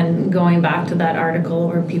understanding. And going back to that article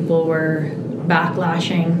where people were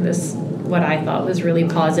backlashing this, what I thought was really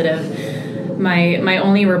positive, my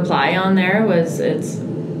only reply on there was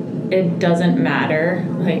it doesn't matter.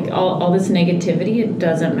 Like all this negativity, it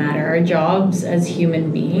doesn't matter. Our jobs as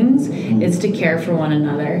human beings is to care for one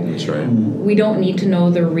another. That's right. We don't need to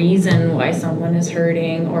know the reason why someone is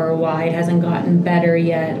hurting or why it hasn't gotten better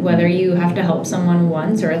yet. Whether you have to help someone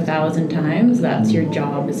once or 1,000 times, that's your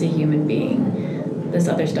job as a human being. This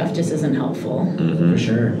other stuff just isn't helpful. For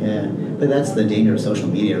sure, yeah. But that's the danger of social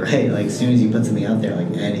media, right? Like, as soon as you put something out there,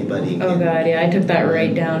 like, anybody can... Oh, God, yeah. I took that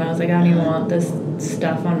right down. I was like, I don't even want this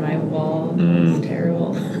stuff on my wall. It's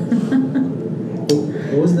terrible.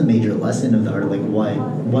 What was the major lesson of the article? Like,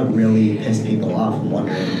 what really pissed people off? I'm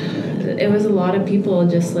wondering. It was a lot of people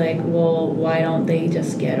just like, well, why don't they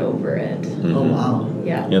just get over it? Oh, wow.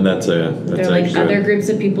 Yeah. And that's They're like, other groups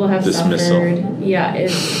of people have dismissal. suffered. Yeah,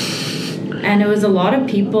 and it was a lot of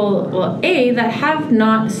people, well, that have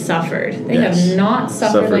not suffered. They have not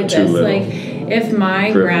suffered like this. Little. Like, if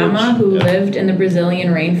my grandma, who lived in the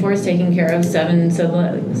Brazilian rainforest taking care of seven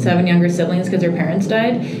younger siblings because her parents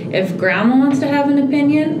died, if grandma wants to have an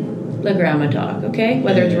opinion, let grandma talk, okay?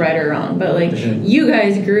 Whether it's right or wrong. But, like, you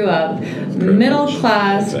guys grew up middle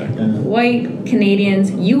class, white Canadians.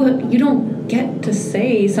 You don't get to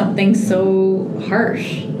say something so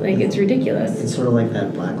harsh. Like, it's ridiculous. It's sort of like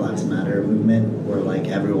that Black Lives Matter movement where, like,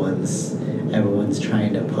 everyone's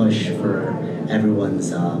trying to push for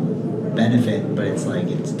everyone's benefit, but it's like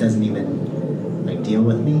it doesn't even, like, deal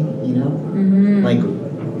with me, you know?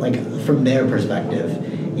 Like from their perspective,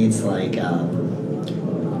 it's like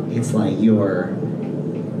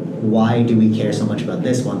why do we care so much about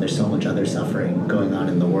this one? There's so much other suffering going on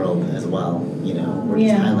in the world as well, you know? We're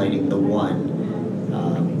just highlighting the one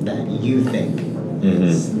that you think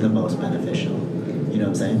is the most beneficial. You know what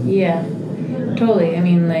I'm saying? Yeah. Totally. I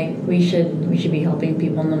mean, like, we should be helping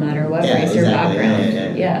people no matter what race or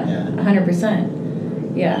background. Yeah.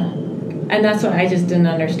 100%. Yeah. And that's what I just didn't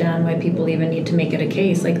understand, why people even need to make it a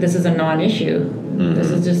case. Like, this is a non-issue.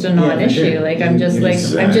 This is just a non-issue. Sure. Like, I'm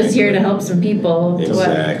just here to help some people.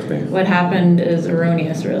 Exactly. What happened is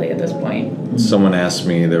erroneous, really, at this point. Someone asked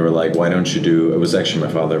me, they were like, why don't you do, it was actually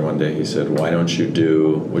my father one day, he said, why don't you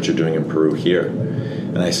do what you're doing in Peru here?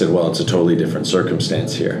 And I said, well, it's a totally different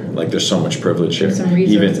circumstance here. Like, there's so much privilege here. There's some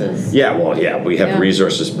resources. We have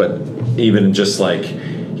resources, but even just like,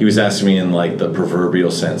 he was asking me in like the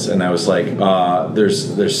proverbial sense, and I was like,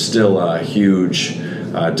 there's still a huge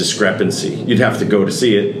discrepancy. You'd have to go to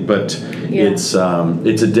see it, but it's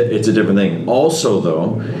a different thing. Also,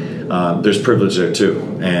 though, there's privilege there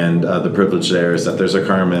too, and the privilege there is that there's a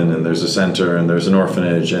Carmen and there's a center and there's an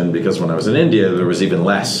orphanage, and because when I was in India, there was even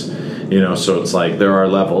less. You know, so it's like there are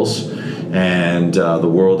levels, and the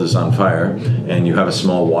world is on fire, and you have a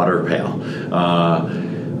small water pail.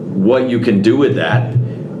 What you can do with that,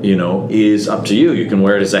 you know, is up to you. You can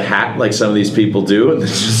wear it as a hat like some of these people do and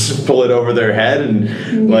just pull it over their head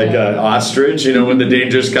and like an ostrich, you know, when the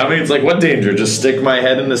danger's coming. It's like, what danger? Just stick my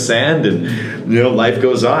head in the sand and, you know, life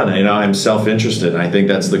goes on. You know, I'm self-interested. And I think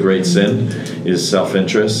that's the great sin, is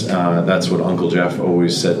self-interest. That's what Uncle Jeff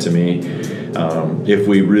always said to me. If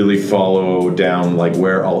we really follow down like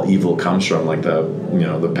where all evil comes from, like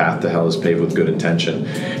the path to hell is paved with good intention.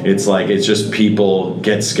 It's like, it's just people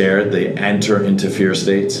get scared, they enter into fear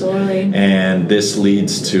states, totally. And this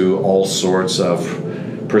leads to all sorts of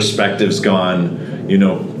perspectives gone, you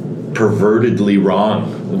know, pervertedly wrong.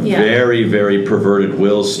 Very, very perverted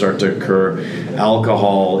wills start to occur.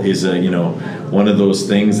 Alcohol is one of those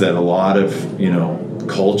things that a lot of, you know,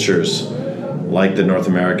 cultures, like the North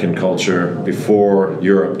American culture before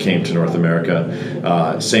Europe came to North America.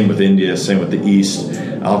 Same with India, same with the East.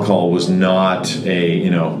 Alcohol was not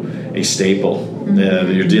a staple.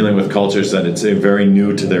 You're dealing with cultures that it's very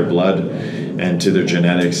new to their blood and to their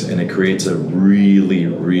genetics, and it creates a really,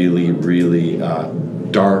 really, really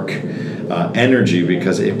dark energy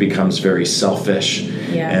because it becomes very selfish.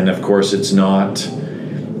 And of course, it's not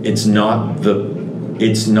the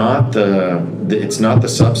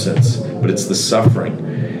substance, but it's the suffering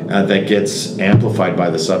that gets amplified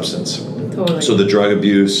by the substance. Totally. So the drug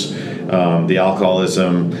abuse, the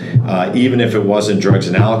alcoholism, even if it wasn't drugs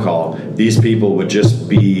and alcohol, these people would just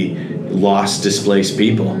be lost, displaced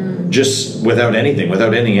people. just without anything,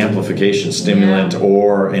 without any amplification, stimulant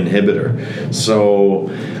or inhibitor. So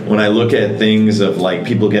when I look at things of like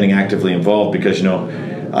people getting actively involved, because, you know,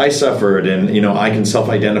 I suffered, and, you know, I can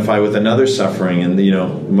self-identify with another suffering, and, you know,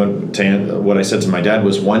 what I said to my dad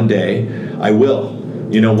was, one day I will.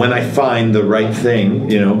 You know, when I find the right thing,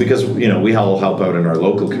 you know, because, you know, we all help out in our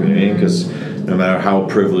local community, because no matter how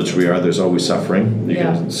privileged we are, there's always suffering. You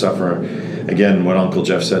can suffer. Again, what Uncle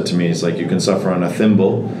Jeff said to me is like, you can suffer on a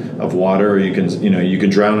thimble of water, or you can, you know, you can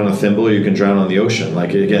drown on a thimble, or you can drown on the ocean.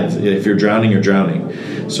 Like, again, if you're drowning, you're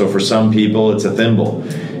drowning. So for some people, it's a thimble.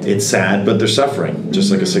 It's sad, but they're suffering, just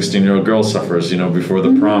like a 16-year-old girl suffers, you know, before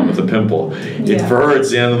the prom with a pimple. For her, it's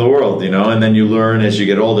the end of the world, you know, and then you learn as you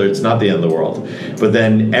get older, it's not the end of the world. But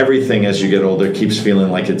then everything as you get older keeps feeling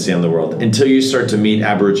like it's the end of the world, until you start to meet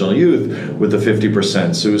Aboriginal youth with a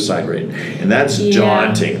 50% suicide rate. And that's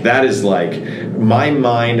daunting. That is like, my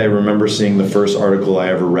mind, I remember seeing the first article I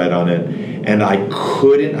ever read on it, and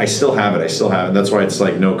I still have it. That's why it's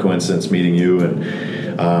like no coincidence meeting you, and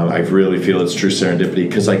I really feel it's true serendipity,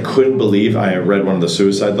 because I couldn't believe I read one of the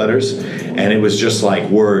suicide letters, and it was just like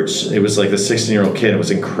words. It was like the 16-year-old kid. It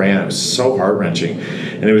was in crayon. It was so heart-wrenching.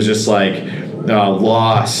 And it was just like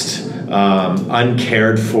lost,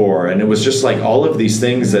 uncared for. And it was just like all of these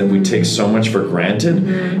things that we take so much for granted,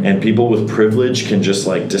 and people with privilege can just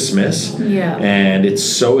like dismiss. And it's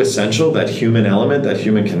so essential, that human element, that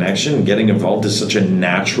human connection, getting involved is such a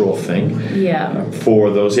natural thing.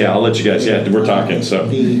 For those, I'll let you guys, we're talking. So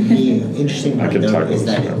the interesting part though is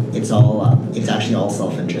that it's all it's actually all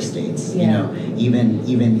self-interest states. You know, even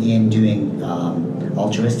in doing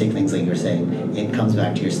altruistic things, like you're saying, it comes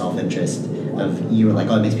back to your self-interest. Of, you were like,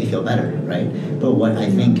 oh, it makes me feel better, right? But what I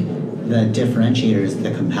think the differentiator is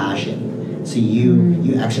the compassion. So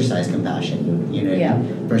you exercise compassion, you know,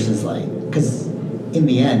 versus like, because in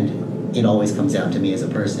the end, it always comes down to me as a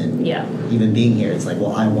person. Even being here, it's like,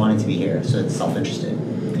 well, I wanted to be here, so it's self-interested,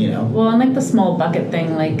 you know? Well, and like the small bucket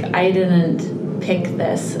thing, like I didn't pick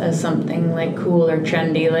this as something like cool or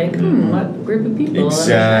trendy, like, what group of people am I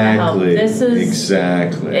trying to help? This is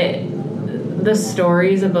the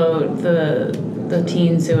stories about the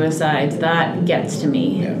teen suicides, that gets to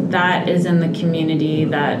me. That is in the community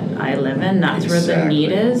that I live in. That's where the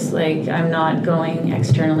need is. Like, I'm not going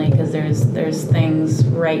externally, because there's things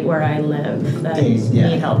right where I live that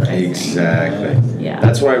need help. Exactly.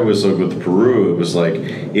 That's why it was like with Peru. It was like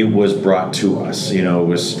it was brought to us. You know, it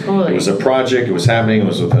was a project. It was happening. It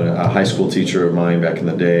was with a high school teacher of mine back in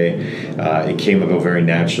the day. It came about very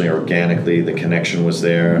naturally, organically. The connection was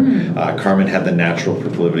there. Carmen had the natural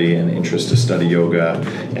proclivity and interest to study yoga,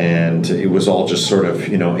 and it was all just sort of,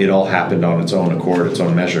 you know, it all happened on its own accord, its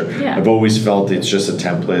own measure. I've always felt it's just a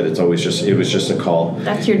template. It was just a call.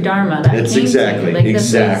 That's your dharma. It's exactly.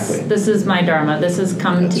 This is my dharma. This has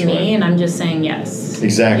come to me, and I'm just saying yes.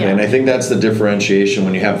 Exactly, and I think that's the differentiation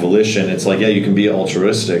when you have volition. It's like, you can be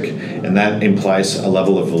altruistic, and that implies a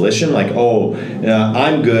level of volition, like,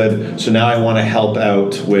 I'm good, so now I want to help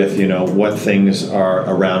out with, you know, what things are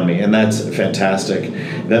around me, and that's fantastic.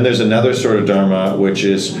 Then there's another sort of dharma, which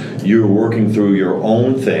is you're working through your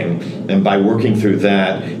own thing, and by working through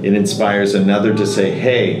that, it inspires another to say,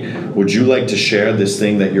 hey, would you like to share this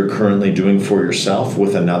thing that you're currently doing for yourself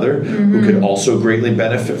with another who could also greatly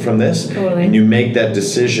benefit from this? And you make that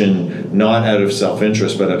decision not out of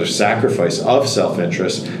self-interest, but out of sacrifice of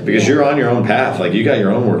self-interest, because you're on your own path. Like, you got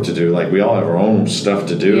your own work to do. Like, we all have our own stuff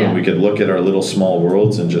to do, and we could look at our little small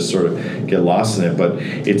worlds and just sort of get lost in it. But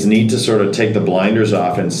it's neat to sort of take the blinders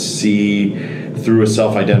off and see through a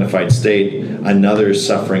self-identified state another's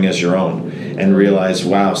suffering as your own, and realize,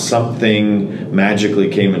 wow, something magically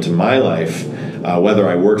came into my life, whether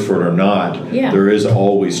I worked for it or not. There is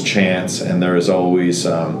always chance, and there is always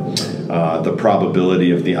the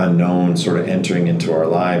probability of the unknown sort of entering into our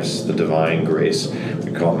lives, the divine grace.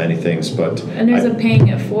 We call it many things, but and there's a paying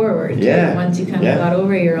it forward too, once you kind of got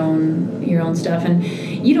over your own stuff. And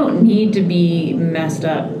you don't need to be messed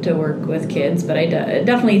up to work with kids, but I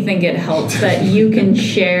definitely think it helps that you can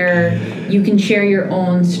share your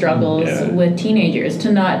own struggles with teenagers.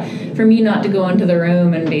 For me not to go into the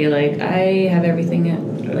room and be like, I have everything,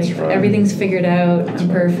 everything's figured out, I'm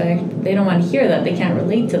perfect. They don't want to hear that. They can't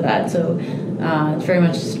relate to that. So it's very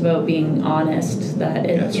much just about being honest that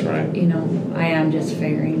you know, I am just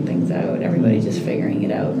figuring things out. Everybody's just figuring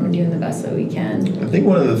it out, and we're doing the best that we can. I think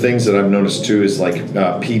one of the things that I've noticed too is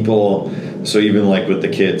like people so even like with the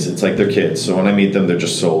kids, it's like they're kids. So when I meet them, they're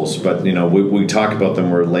just souls. But we talk about them,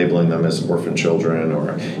 we're labeling them as orphan children,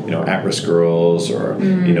 or at-risk girls, or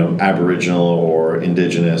Aboriginal or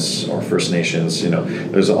Indigenous or First Nations.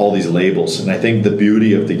 There's all these labels, and I think the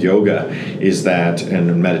beauty of the yoga is that,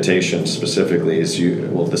 and meditation specifically, is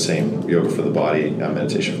the same, yoga for the body,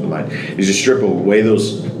 meditation for the mind, is you strip away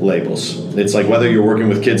those labels. It's like whether you're working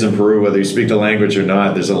with kids in Peru, whether you speak the language or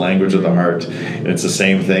not, there's a language of the heart. And it's the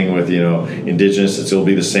same thing with Indigenous. It'll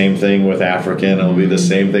be the same thing with African. It'll be the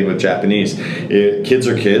same thing with Japanese. Kids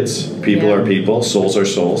are kids. People are people. Souls are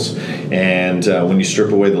souls. And when you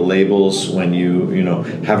strip away the labels, when you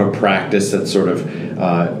have a practice that sort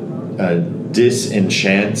of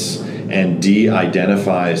disenchants and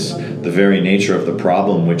de-identifies the very nature of the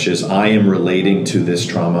problem, which is I am relating to this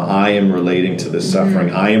trauma, I am relating to this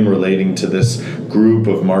suffering, I am relating to this group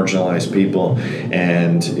of marginalized people,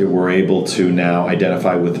 and we're able to now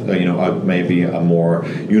identify with maybe a more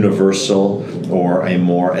universal or a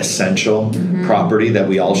more essential property that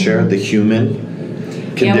we all share, the human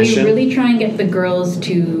condition. Yeah, we really try and get the girls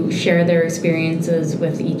to share their experiences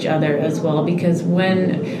with each other as well, because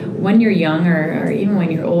when you're young or even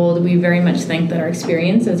when you're old, we very much think that our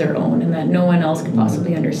experience is our own and that no one else could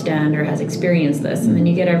possibly understand or has experienced this. And then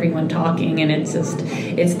you get everyone talking, and it's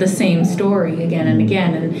the same story again and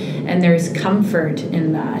again, and there's comfort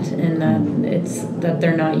in that, and that it's that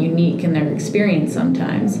they're not unique in their experience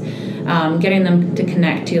sometimes. Getting them to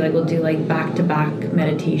connect to, we'll do back-to-back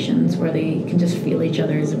meditations where they can just feel each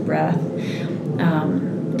other's breath.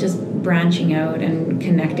 Just branching out and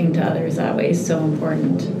connecting to others that way is so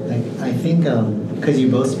important. I think because you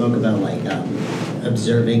both spoke about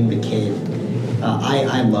observing the kid.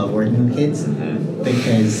 I love working with kids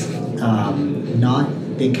because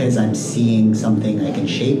not because I'm seeing something I can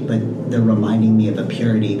shape, but they're reminding me of a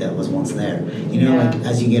purity that was once there.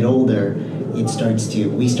 As you get older,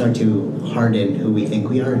 we start to harden who we think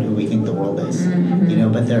we are and who we think the world is.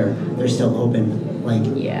 But they're still open.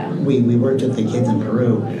 We worked with the kids in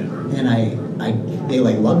Peru, and they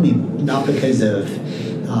love me, not because of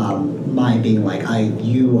my being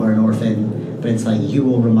you are an orphan, but it's you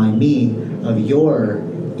will remind me of your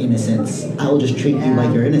innocence. I will just treat you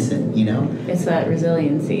like you're innocent. It's that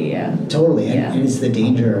resiliency. Totally. And it's the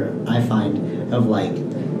danger I find of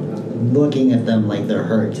looking at them like they're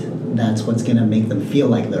hurt. That's what's gonna make them feel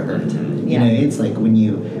like they're hurt. It's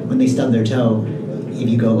when they stub their toe, if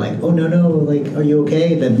you go oh no, are you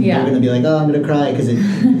okay? Then they're gonna be oh, I'm gonna cry because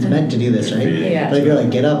it's meant to do this, right? But if you're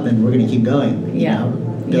get up and we're gonna keep going,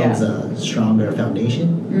 builds a stronger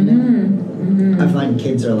foundation. I find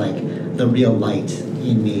kids are the real light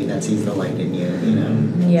in me that sees the light in you.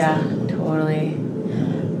 Totally.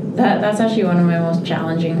 That's actually one of my most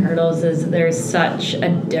challenging hurdles, is there's such a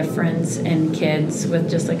difference in kids with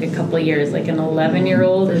just a couple of years. An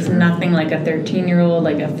 11-year-old is nothing like a 13-year-old,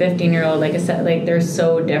 a 15-year-old, they're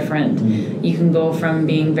so different. You can go from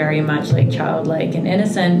being very much childlike and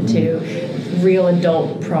innocent to real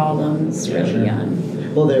adult problems really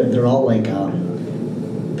young. Well, they're all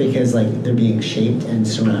because they're being shaped and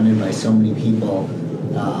surrounded by so many people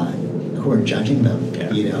who are judging them.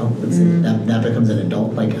 That becomes an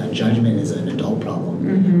adult, judgment is an adult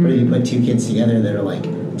problem. But if you put two kids together that are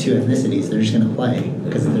two ethnicities, they're just gonna play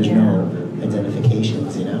because there's no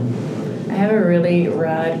identifications. I have a really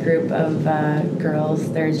rad group of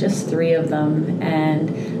girls. There's just 3 of them,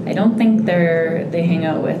 and I don't think they hang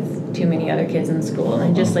out with too many other kids in school.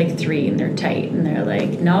 They're just 3, and they're tight, and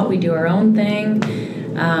they're no, we do our own thing.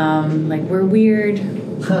 We're weird.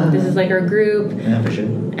 This is our group. Yeah, for sure.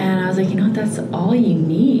 And I was that's all you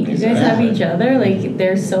need. You guys have each other.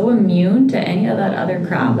 They're so immune to any of that other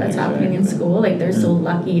crap that's happening in school. They're so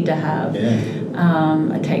lucky to have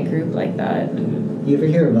a tight group like that. You ever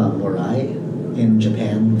hear about Morai in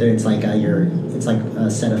Japan? It's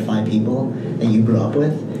a set of 5 people that you grew up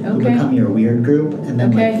with who become your weird group, and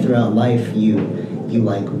then throughout life you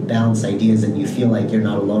bounce ideas and you feel you're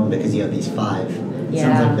not alone because you have these 5.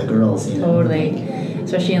 Sounds like the girls, Totally.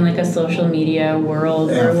 Especially in a social media world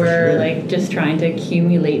where we're just trying to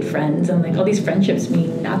accumulate friends, and all these friendships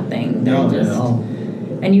mean nothing. They're just at all.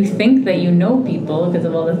 And you think that you know people because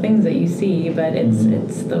of all the things that you see, but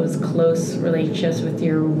it's those close relationships with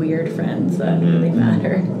your weird friends that really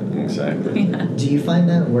matter. Exactly. Do you find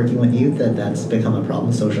that working with youth that's become a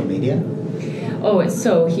problem, social media? Oh, it's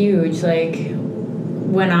so huge.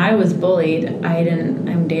 When I was bullied,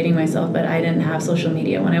 I'm dating myself, but I didn't have social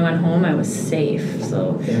media. When I went home, I was safe.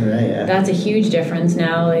 So that's a huge difference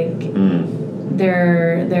now.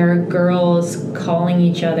 there are girls calling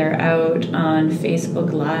each other out on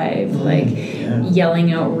Facebook Live,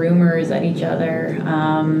 yelling out rumors at each other.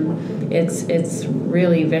 It's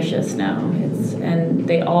really vicious now. And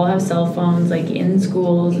they all have cell phones, in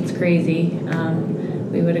schools. It's crazy.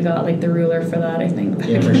 We would have got the ruler for that, I think.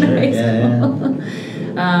 Back for in sure. high school.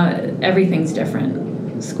 Everything's different.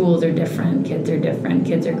 Schools are different. Kids are different.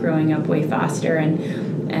 Kids are growing up way faster,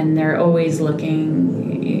 and they're always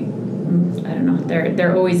looking. I don't know.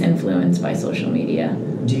 They're always influenced by social media.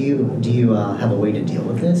 Do you have a way to deal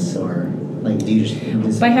with this, or do you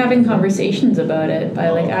just by having conversations about it, by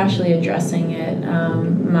actually addressing it?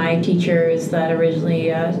 My teachers that originally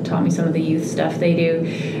taught me some of the youth stuff, they do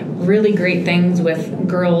really great things with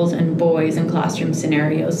girls and boys in classroom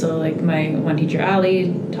scenarios. So my one teacher,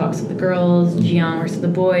 Ali, talks with the girls, Gian works with the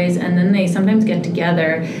boys, and then they sometimes get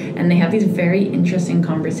together and they have these very interesting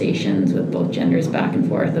conversations with both genders back and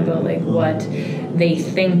forth about what they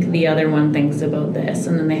think the other one thinks about this,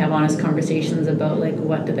 and then they have honest conversations about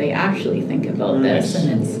what do they actually think about this,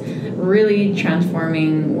 and it's really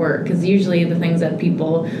transforming work, because usually the things that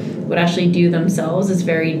people would actually do themselves is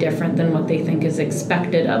very different than what they think is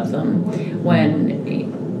expected of them.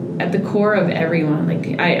 When at the core of everyone,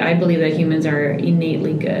 I believe that humans are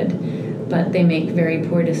innately good, but they make very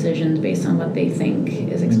poor decisions based on what they think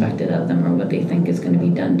is expected of them or what they think is going to be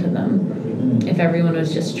done to them. If everyone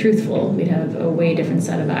was just truthful, we'd have a way different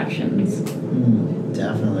set of actions.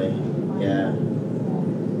 Definitely, yeah.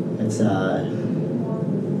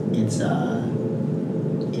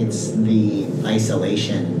 It's the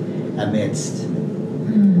isolation amidst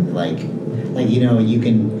you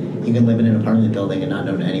can live in an apartment building and not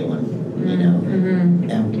know anyone,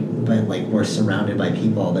 but we're surrounded by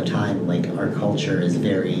people all the time. Our culture is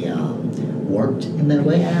very warped in that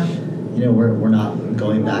way. We're not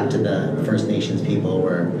going back to the First Nations people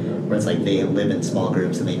where it's they live in small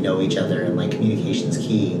groups and they know each other and communication's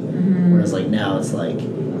key. Whereas now it's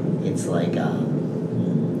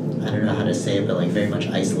I don't know how to say it, but very much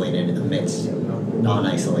isolated amidst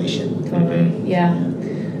non-isolation. Totally, yeah.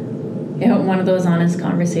 One of those honest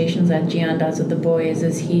conversations that Gian does with the boys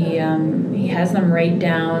is he has them write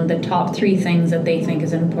down the top 3 things that they think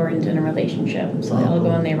is important in a relationship. So they all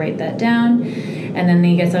go and they write that down, and then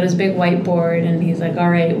he gets out his big whiteboard and he's like,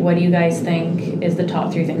 all right, what do you guys think is the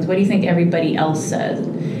top 3 things? What do you think everybody else says?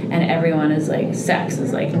 And everyone is sex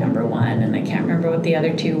is number 1, and I can't remember what the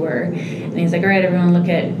other 2 were. And he's like, all right, everyone look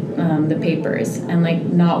at the papers, and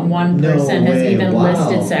not one person has even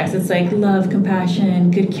listed sex. It's love,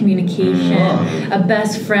 compassion, good communication, a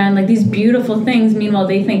best friend, these beautiful things. Meanwhile,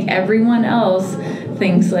 they think everyone else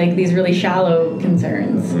thinks these really shallow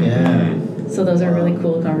concerns. Yeah. So those are really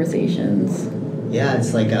cool conversations. Yeah,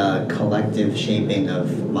 it's a collective shaping of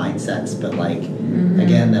mindsets, but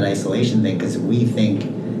again, that isolation thing, because we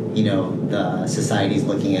think the society's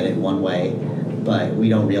looking at it one way, but we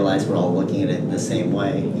don't realize we're all looking at it the same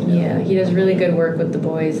way. Yeah, he does really good work with the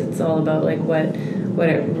boys. It's all about what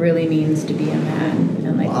it really means to be a man,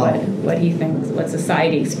 and what he thinks, what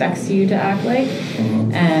society expects you to act like,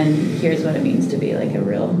 and here's what it means to be a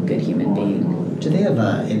real good human being. Do they have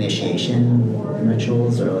initiation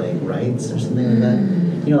rituals or rites or something like that?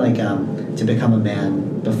 To become a man,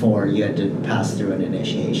 before you had to pass through an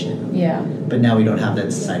initiation. Yeah. But now we don't have that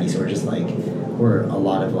in society, so we're just we're a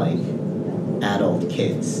lot of adult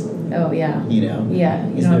kids. Oh yeah. Yeah,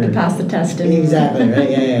 you don't have to pass the test anymore. Exactly, right?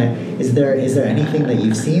 Yeah. Is there anything that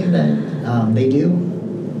you've seen that they do?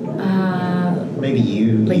 Maybe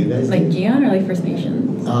you guys do? Gian or First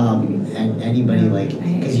Nations? And anybody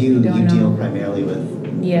because you deal primarily with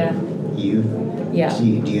youth. Yeah. Do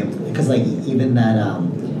you because even that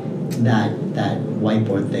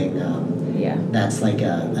whiteboard thing, that's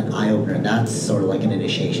an eye opener. That's sort of an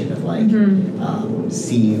initiation of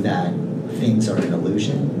seeing that things are an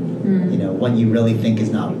illusion. What you really think is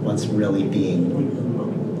not what's really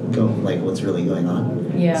what's really going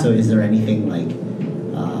on. Yeah. So is there anything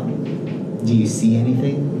do you see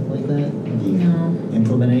anything like that? Do you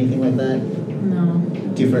implement anything like that? No.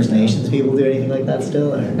 Do First Nations people do anything like that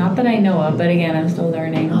still? Or? Not that I know of, but again, I'm still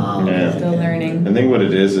learning. Learning. I think what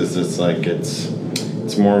it is it's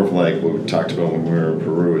it's more of what we talked about when we were in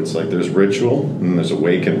Peru. It's there's ritual and there's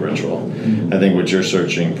awakened ritual. I think what you're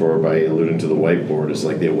searching for by alluding to the whiteboard is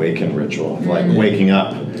the awakened ritual, waking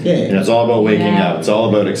up. Yeah. It's all about waking up. It's all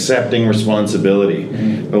about accepting responsibility.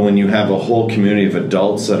 But when you have a whole community of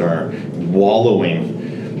adults that are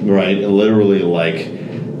wallowing, right, literally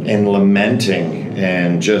and lamenting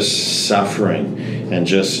and just suffering and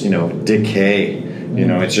just decay,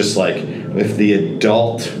 it's just if the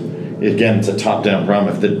adult again, it's a top-down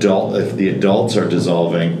problem. If the adults are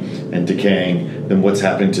dissolving and decaying, then what's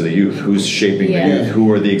happening to the youth? Who's shaping the youth?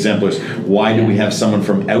 Who are the exemplars? Why do we have someone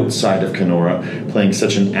from outside of Kenora playing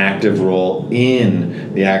such an active role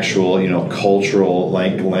in the actual, cultural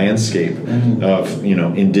landscape of,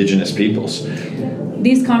 indigenous peoples?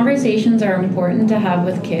 These conversations are important to have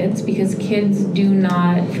with kids because kids do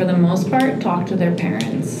not, for the most part, talk to their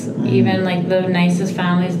parents. Even like the nicest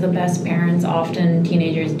families, the best parents, often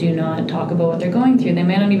teenagers do not talk about what they're going through. They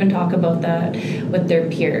may not even talk about that with their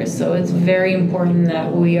peers. So it's very important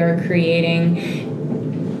that we are creating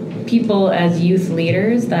people as youth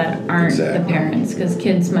leaders that aren't the parents, because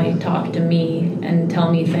kids might talk to me and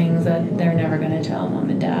tell me things that they're never going to tell mom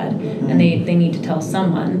and dad, and they need to tell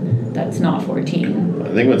someone that's not 14.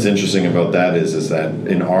 I think what's interesting about that is that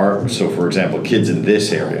so for example, kids in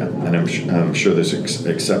this area, and I'm sure there's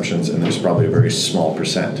exceptions, and there's probably a very small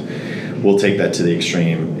percent, will take that to the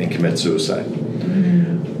extreme and commit suicide.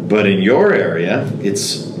 But in your area,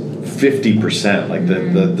 it's 50%. Like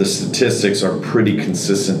the statistics are pretty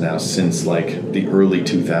consistent now since like the early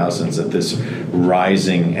 2000s, that this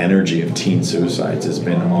rising energy of teen suicides has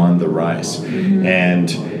been on the rise. And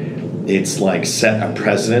it's like set a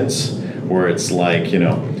precedence where it's like,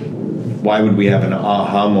 why would we have an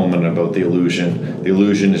aha moment about the illusion? The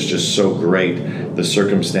illusion is just so great. The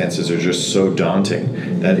circumstances are just so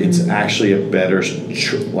daunting that it's actually a better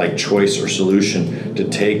choice or solution to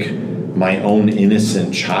take my own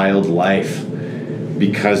innocent child life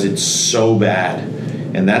because it's so bad.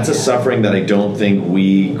 And that's a suffering that I don't think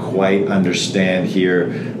we quite understand here,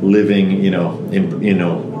 living,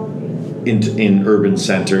 in urban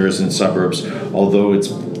centers and suburbs. Although it's,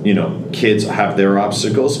 kids have their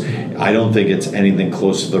obstacles, I don't think it's anything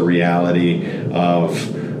close to the reality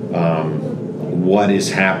of what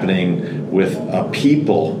is happening with a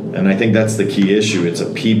people. And I think that's the key issue. It's a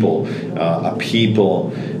people,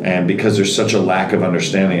 and because there's such a lack of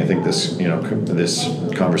understanding, I think this, this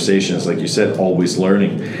conversation is, like you said, always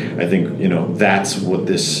learning. I think, that's what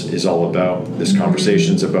this is all about. This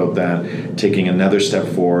conversation's about that, taking another step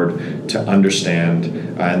forward to understand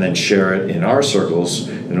and then share it in our circles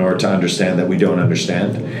in order to understand that we don't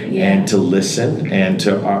understand, and to listen and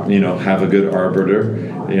to, have a good arbiter,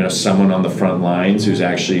 someone on the front lines who's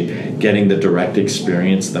actually getting the direct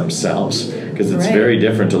experience themselves. Because it's very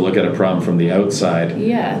different to look at a problem from the outside,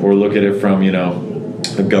 or look at it from,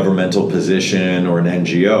 a governmental position or an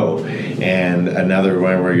NGO, and another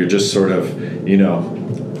one where you're just sort of,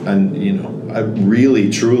 really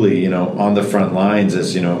truly, on the front lines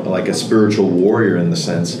as, like a spiritual warrior, in the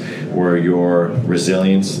sense where your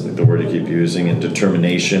resilience, the word I keep using, and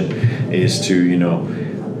determination is to,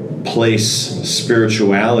 place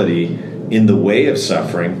spirituality in the way of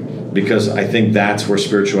suffering. Because I think that's where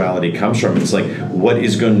spirituality comes from. It's like, what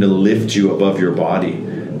is going to lift you above your body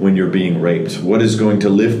when you're being raped? What is going to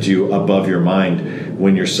lift you above your mind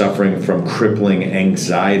when you're suffering from crippling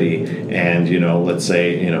anxiety and, let's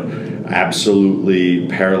say, absolutely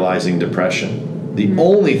paralyzing depression? The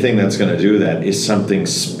only thing that's going to do that is something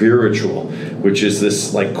spiritual, which is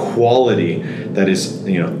this like quality that is,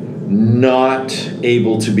 not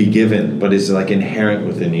able to be given, but is like inherent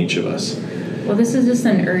within each of us. Well, this is just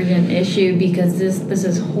an urgent issue because this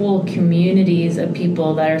is whole communities of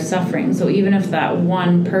people that are suffering. So even if that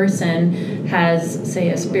one person has,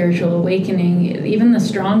 say, a spiritual awakening, even the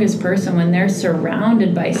strongest person, when they're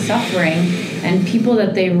surrounded by suffering and people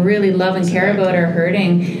that they really love and care about are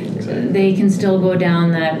hurting, they can still go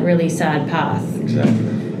down that really sad path.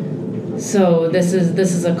 So this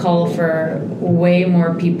is a call for way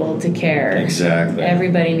more people to care. Exactly.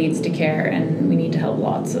 Everybody needs to care, and we need to help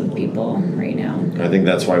lots of people right now. I think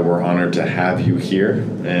that's why we're honored to have you here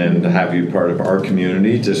and have you part of our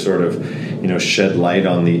community to sort of, shed light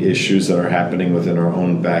on the issues that are happening within our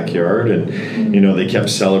own backyard. And, they kept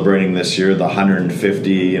celebrating this year the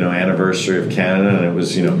 150, anniversary of Canada, and it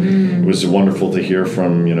was, it was wonderful to hear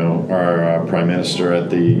from, our Prime Minister at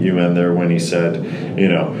the UN there when he said,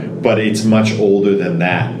 but it's much older than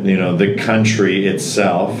that. The country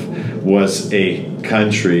itself was a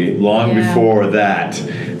country long before that,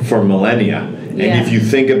 for millennia. And if you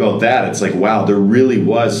think about that, it's like, wow, there really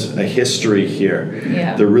was a history here.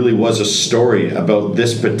 There really was a story about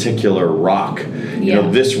this particular rock.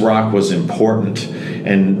 This rock was important,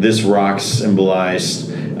 and this rock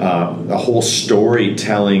symbolized a whole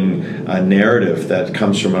storytelling narrative that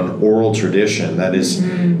comes from an oral tradition that is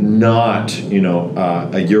not,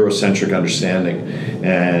 a Eurocentric understanding.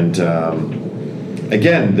 And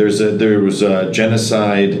again, there was a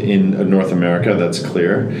genocide in North America, that's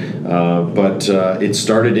clear, but it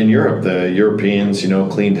started in Europe. The Europeans,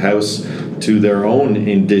 cleaned house, to their own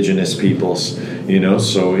indigenous peoples, you know.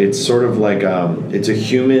 So it's sort of like it's a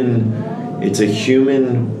human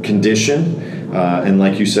condition. And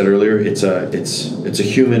like you said earlier, it's a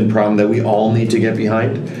human problem that we all need to get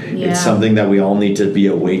behind. Yeah. It's something that we all need to be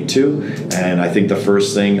awake to. And I think the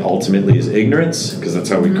first thing ultimately is ignorance, because that's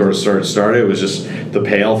how we started. It was just the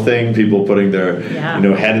pale thing, people putting their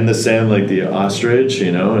head in the sand like the ostrich,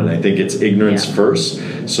 you know. And I think it's ignorance first.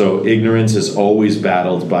 So ignorance is always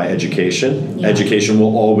battled by education. Yeah. Education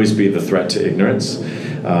will always be the threat to ignorance.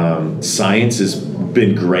 Science has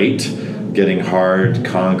been great, getting hard,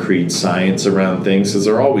 concrete science around things, because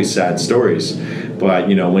they're always sad stories. But,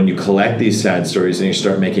 you know, when you collect these sad stories and you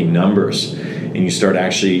start making numbers and you start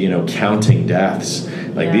actually, you know, counting deaths,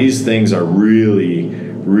 like these things are really,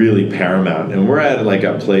 really paramount. And we're at like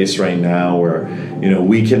a place right now where, you know,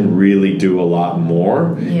 we can really do a lot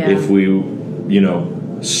more if we, you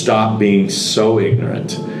know, stop being so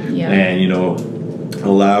ignorant and, you know,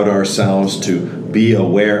 allowed ourselves to be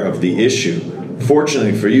aware of the issue.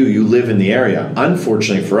 Fortunately for you, you live in the area.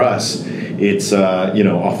 Unfortunately for us, it's you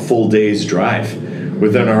know, a full day's drive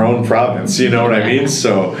within our own province. You know what I mean?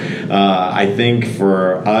 So I think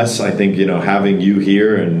for us, I think, you know, having you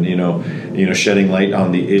here and you know shedding light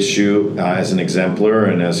on the issue as an exemplar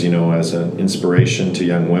and as, you know, as an inspiration to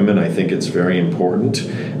young women, I think it's very important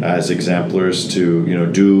as exemplars to, you know,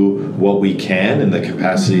 do what we can in the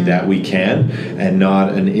capacity that we can, and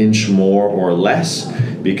not an inch more or less,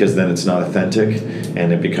 because then it's not authentic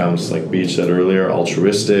and it becomes, like Beach said earlier,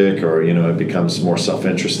 altruistic, or, you know, it becomes more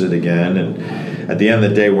self-interested again. And at the end of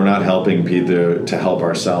the day, we're not helping people to help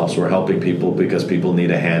ourselves. We're helping people because people need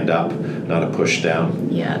a hand up, not a push down.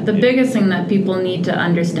 Yeah, the biggest thing that people need to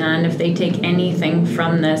understand, if they take anything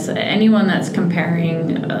from this, anyone that's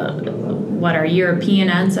comparing what our European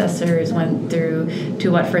ancestors went through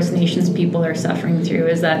to what First Nations people are suffering through,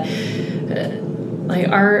 is that like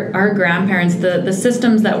our grandparents, the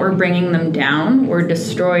systems that were bringing them down were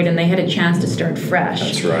destroyed, and they had a chance to start fresh.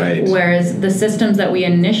 That's right. Whereas the systems that we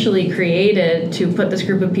initially created to put this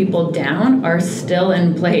group of people down are still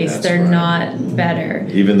in place. They're not better.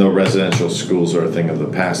 Even though residential schools are a thing of the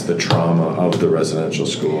past, the trauma of the residential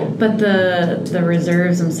school. But the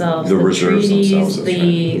reserves themselves, the treaties,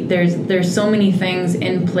 there's so many things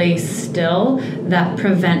in place still that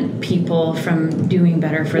prevent people from doing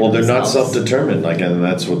better for themselves. Well, they're not self-determined. Like, and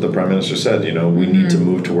that's what the Prime Minister said, you know, we need to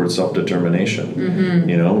move towards self-determination.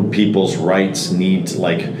 You know, people's rights need,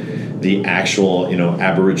 like, the actual, you know,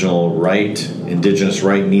 Aboriginal right, Indigenous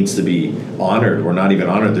right needs to be honored. We're not even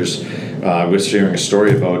honored. There's, I was hearing a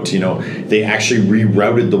story about, you know, they actually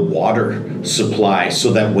rerouted the water supply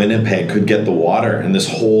so that Winnipeg could get the water, and this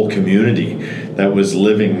whole community that was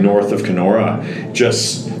living north of Kenora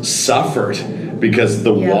just suffered because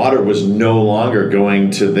the water was no longer going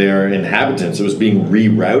to their inhabitants. It was being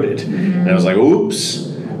rerouted. And I was like, oops.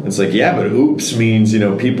 It's like, yeah, but oops means, you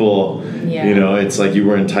know, people, you know, it's like you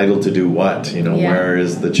were entitled to do what? You know, where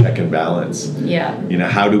is the check and balance? You know,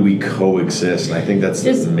 how do we coexist? And I think that's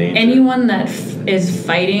just the main anyone that is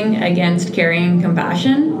fighting against caring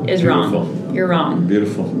compassion is wrong. You're wrong.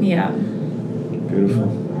 Beautiful. Yeah.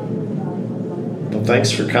 Beautiful. Well,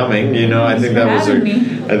 thanks for coming. You know, I think that was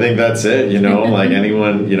I think that's it. You know, like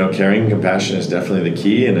anyone, you know, caring and compassion is definitely the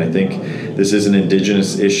key. And I think this is an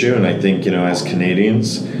Indigenous issue. And I think, you know, as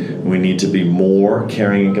Canadians, we need to be more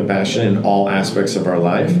caring and compassionate in all aspects of our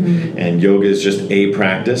life. And yoga is just a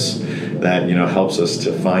practice that, you know, helps us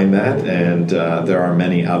to find that. And there are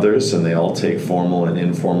many others, and they all take formal and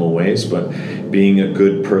informal ways. But being a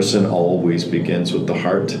good person always begins with the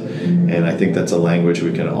heart. And I think that's a language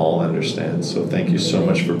we can all understand. So thank you so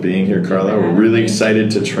much for being here, Karla. We're really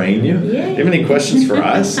excited to train you. Do you have any questions for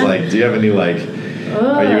us? Like, do you have any, like,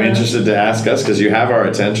 are you interested to ask us? Because you have our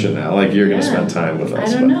attention now. Like, you're going to spend time with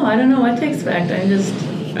us. I don't know what to expect.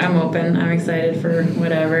 I'm open. I'm excited for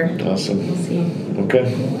whatever. Awesome. We'll see.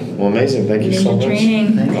 Okay. Well, amazing. Thank you so much.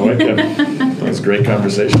 Training. I like it. That was a great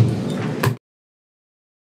conversation.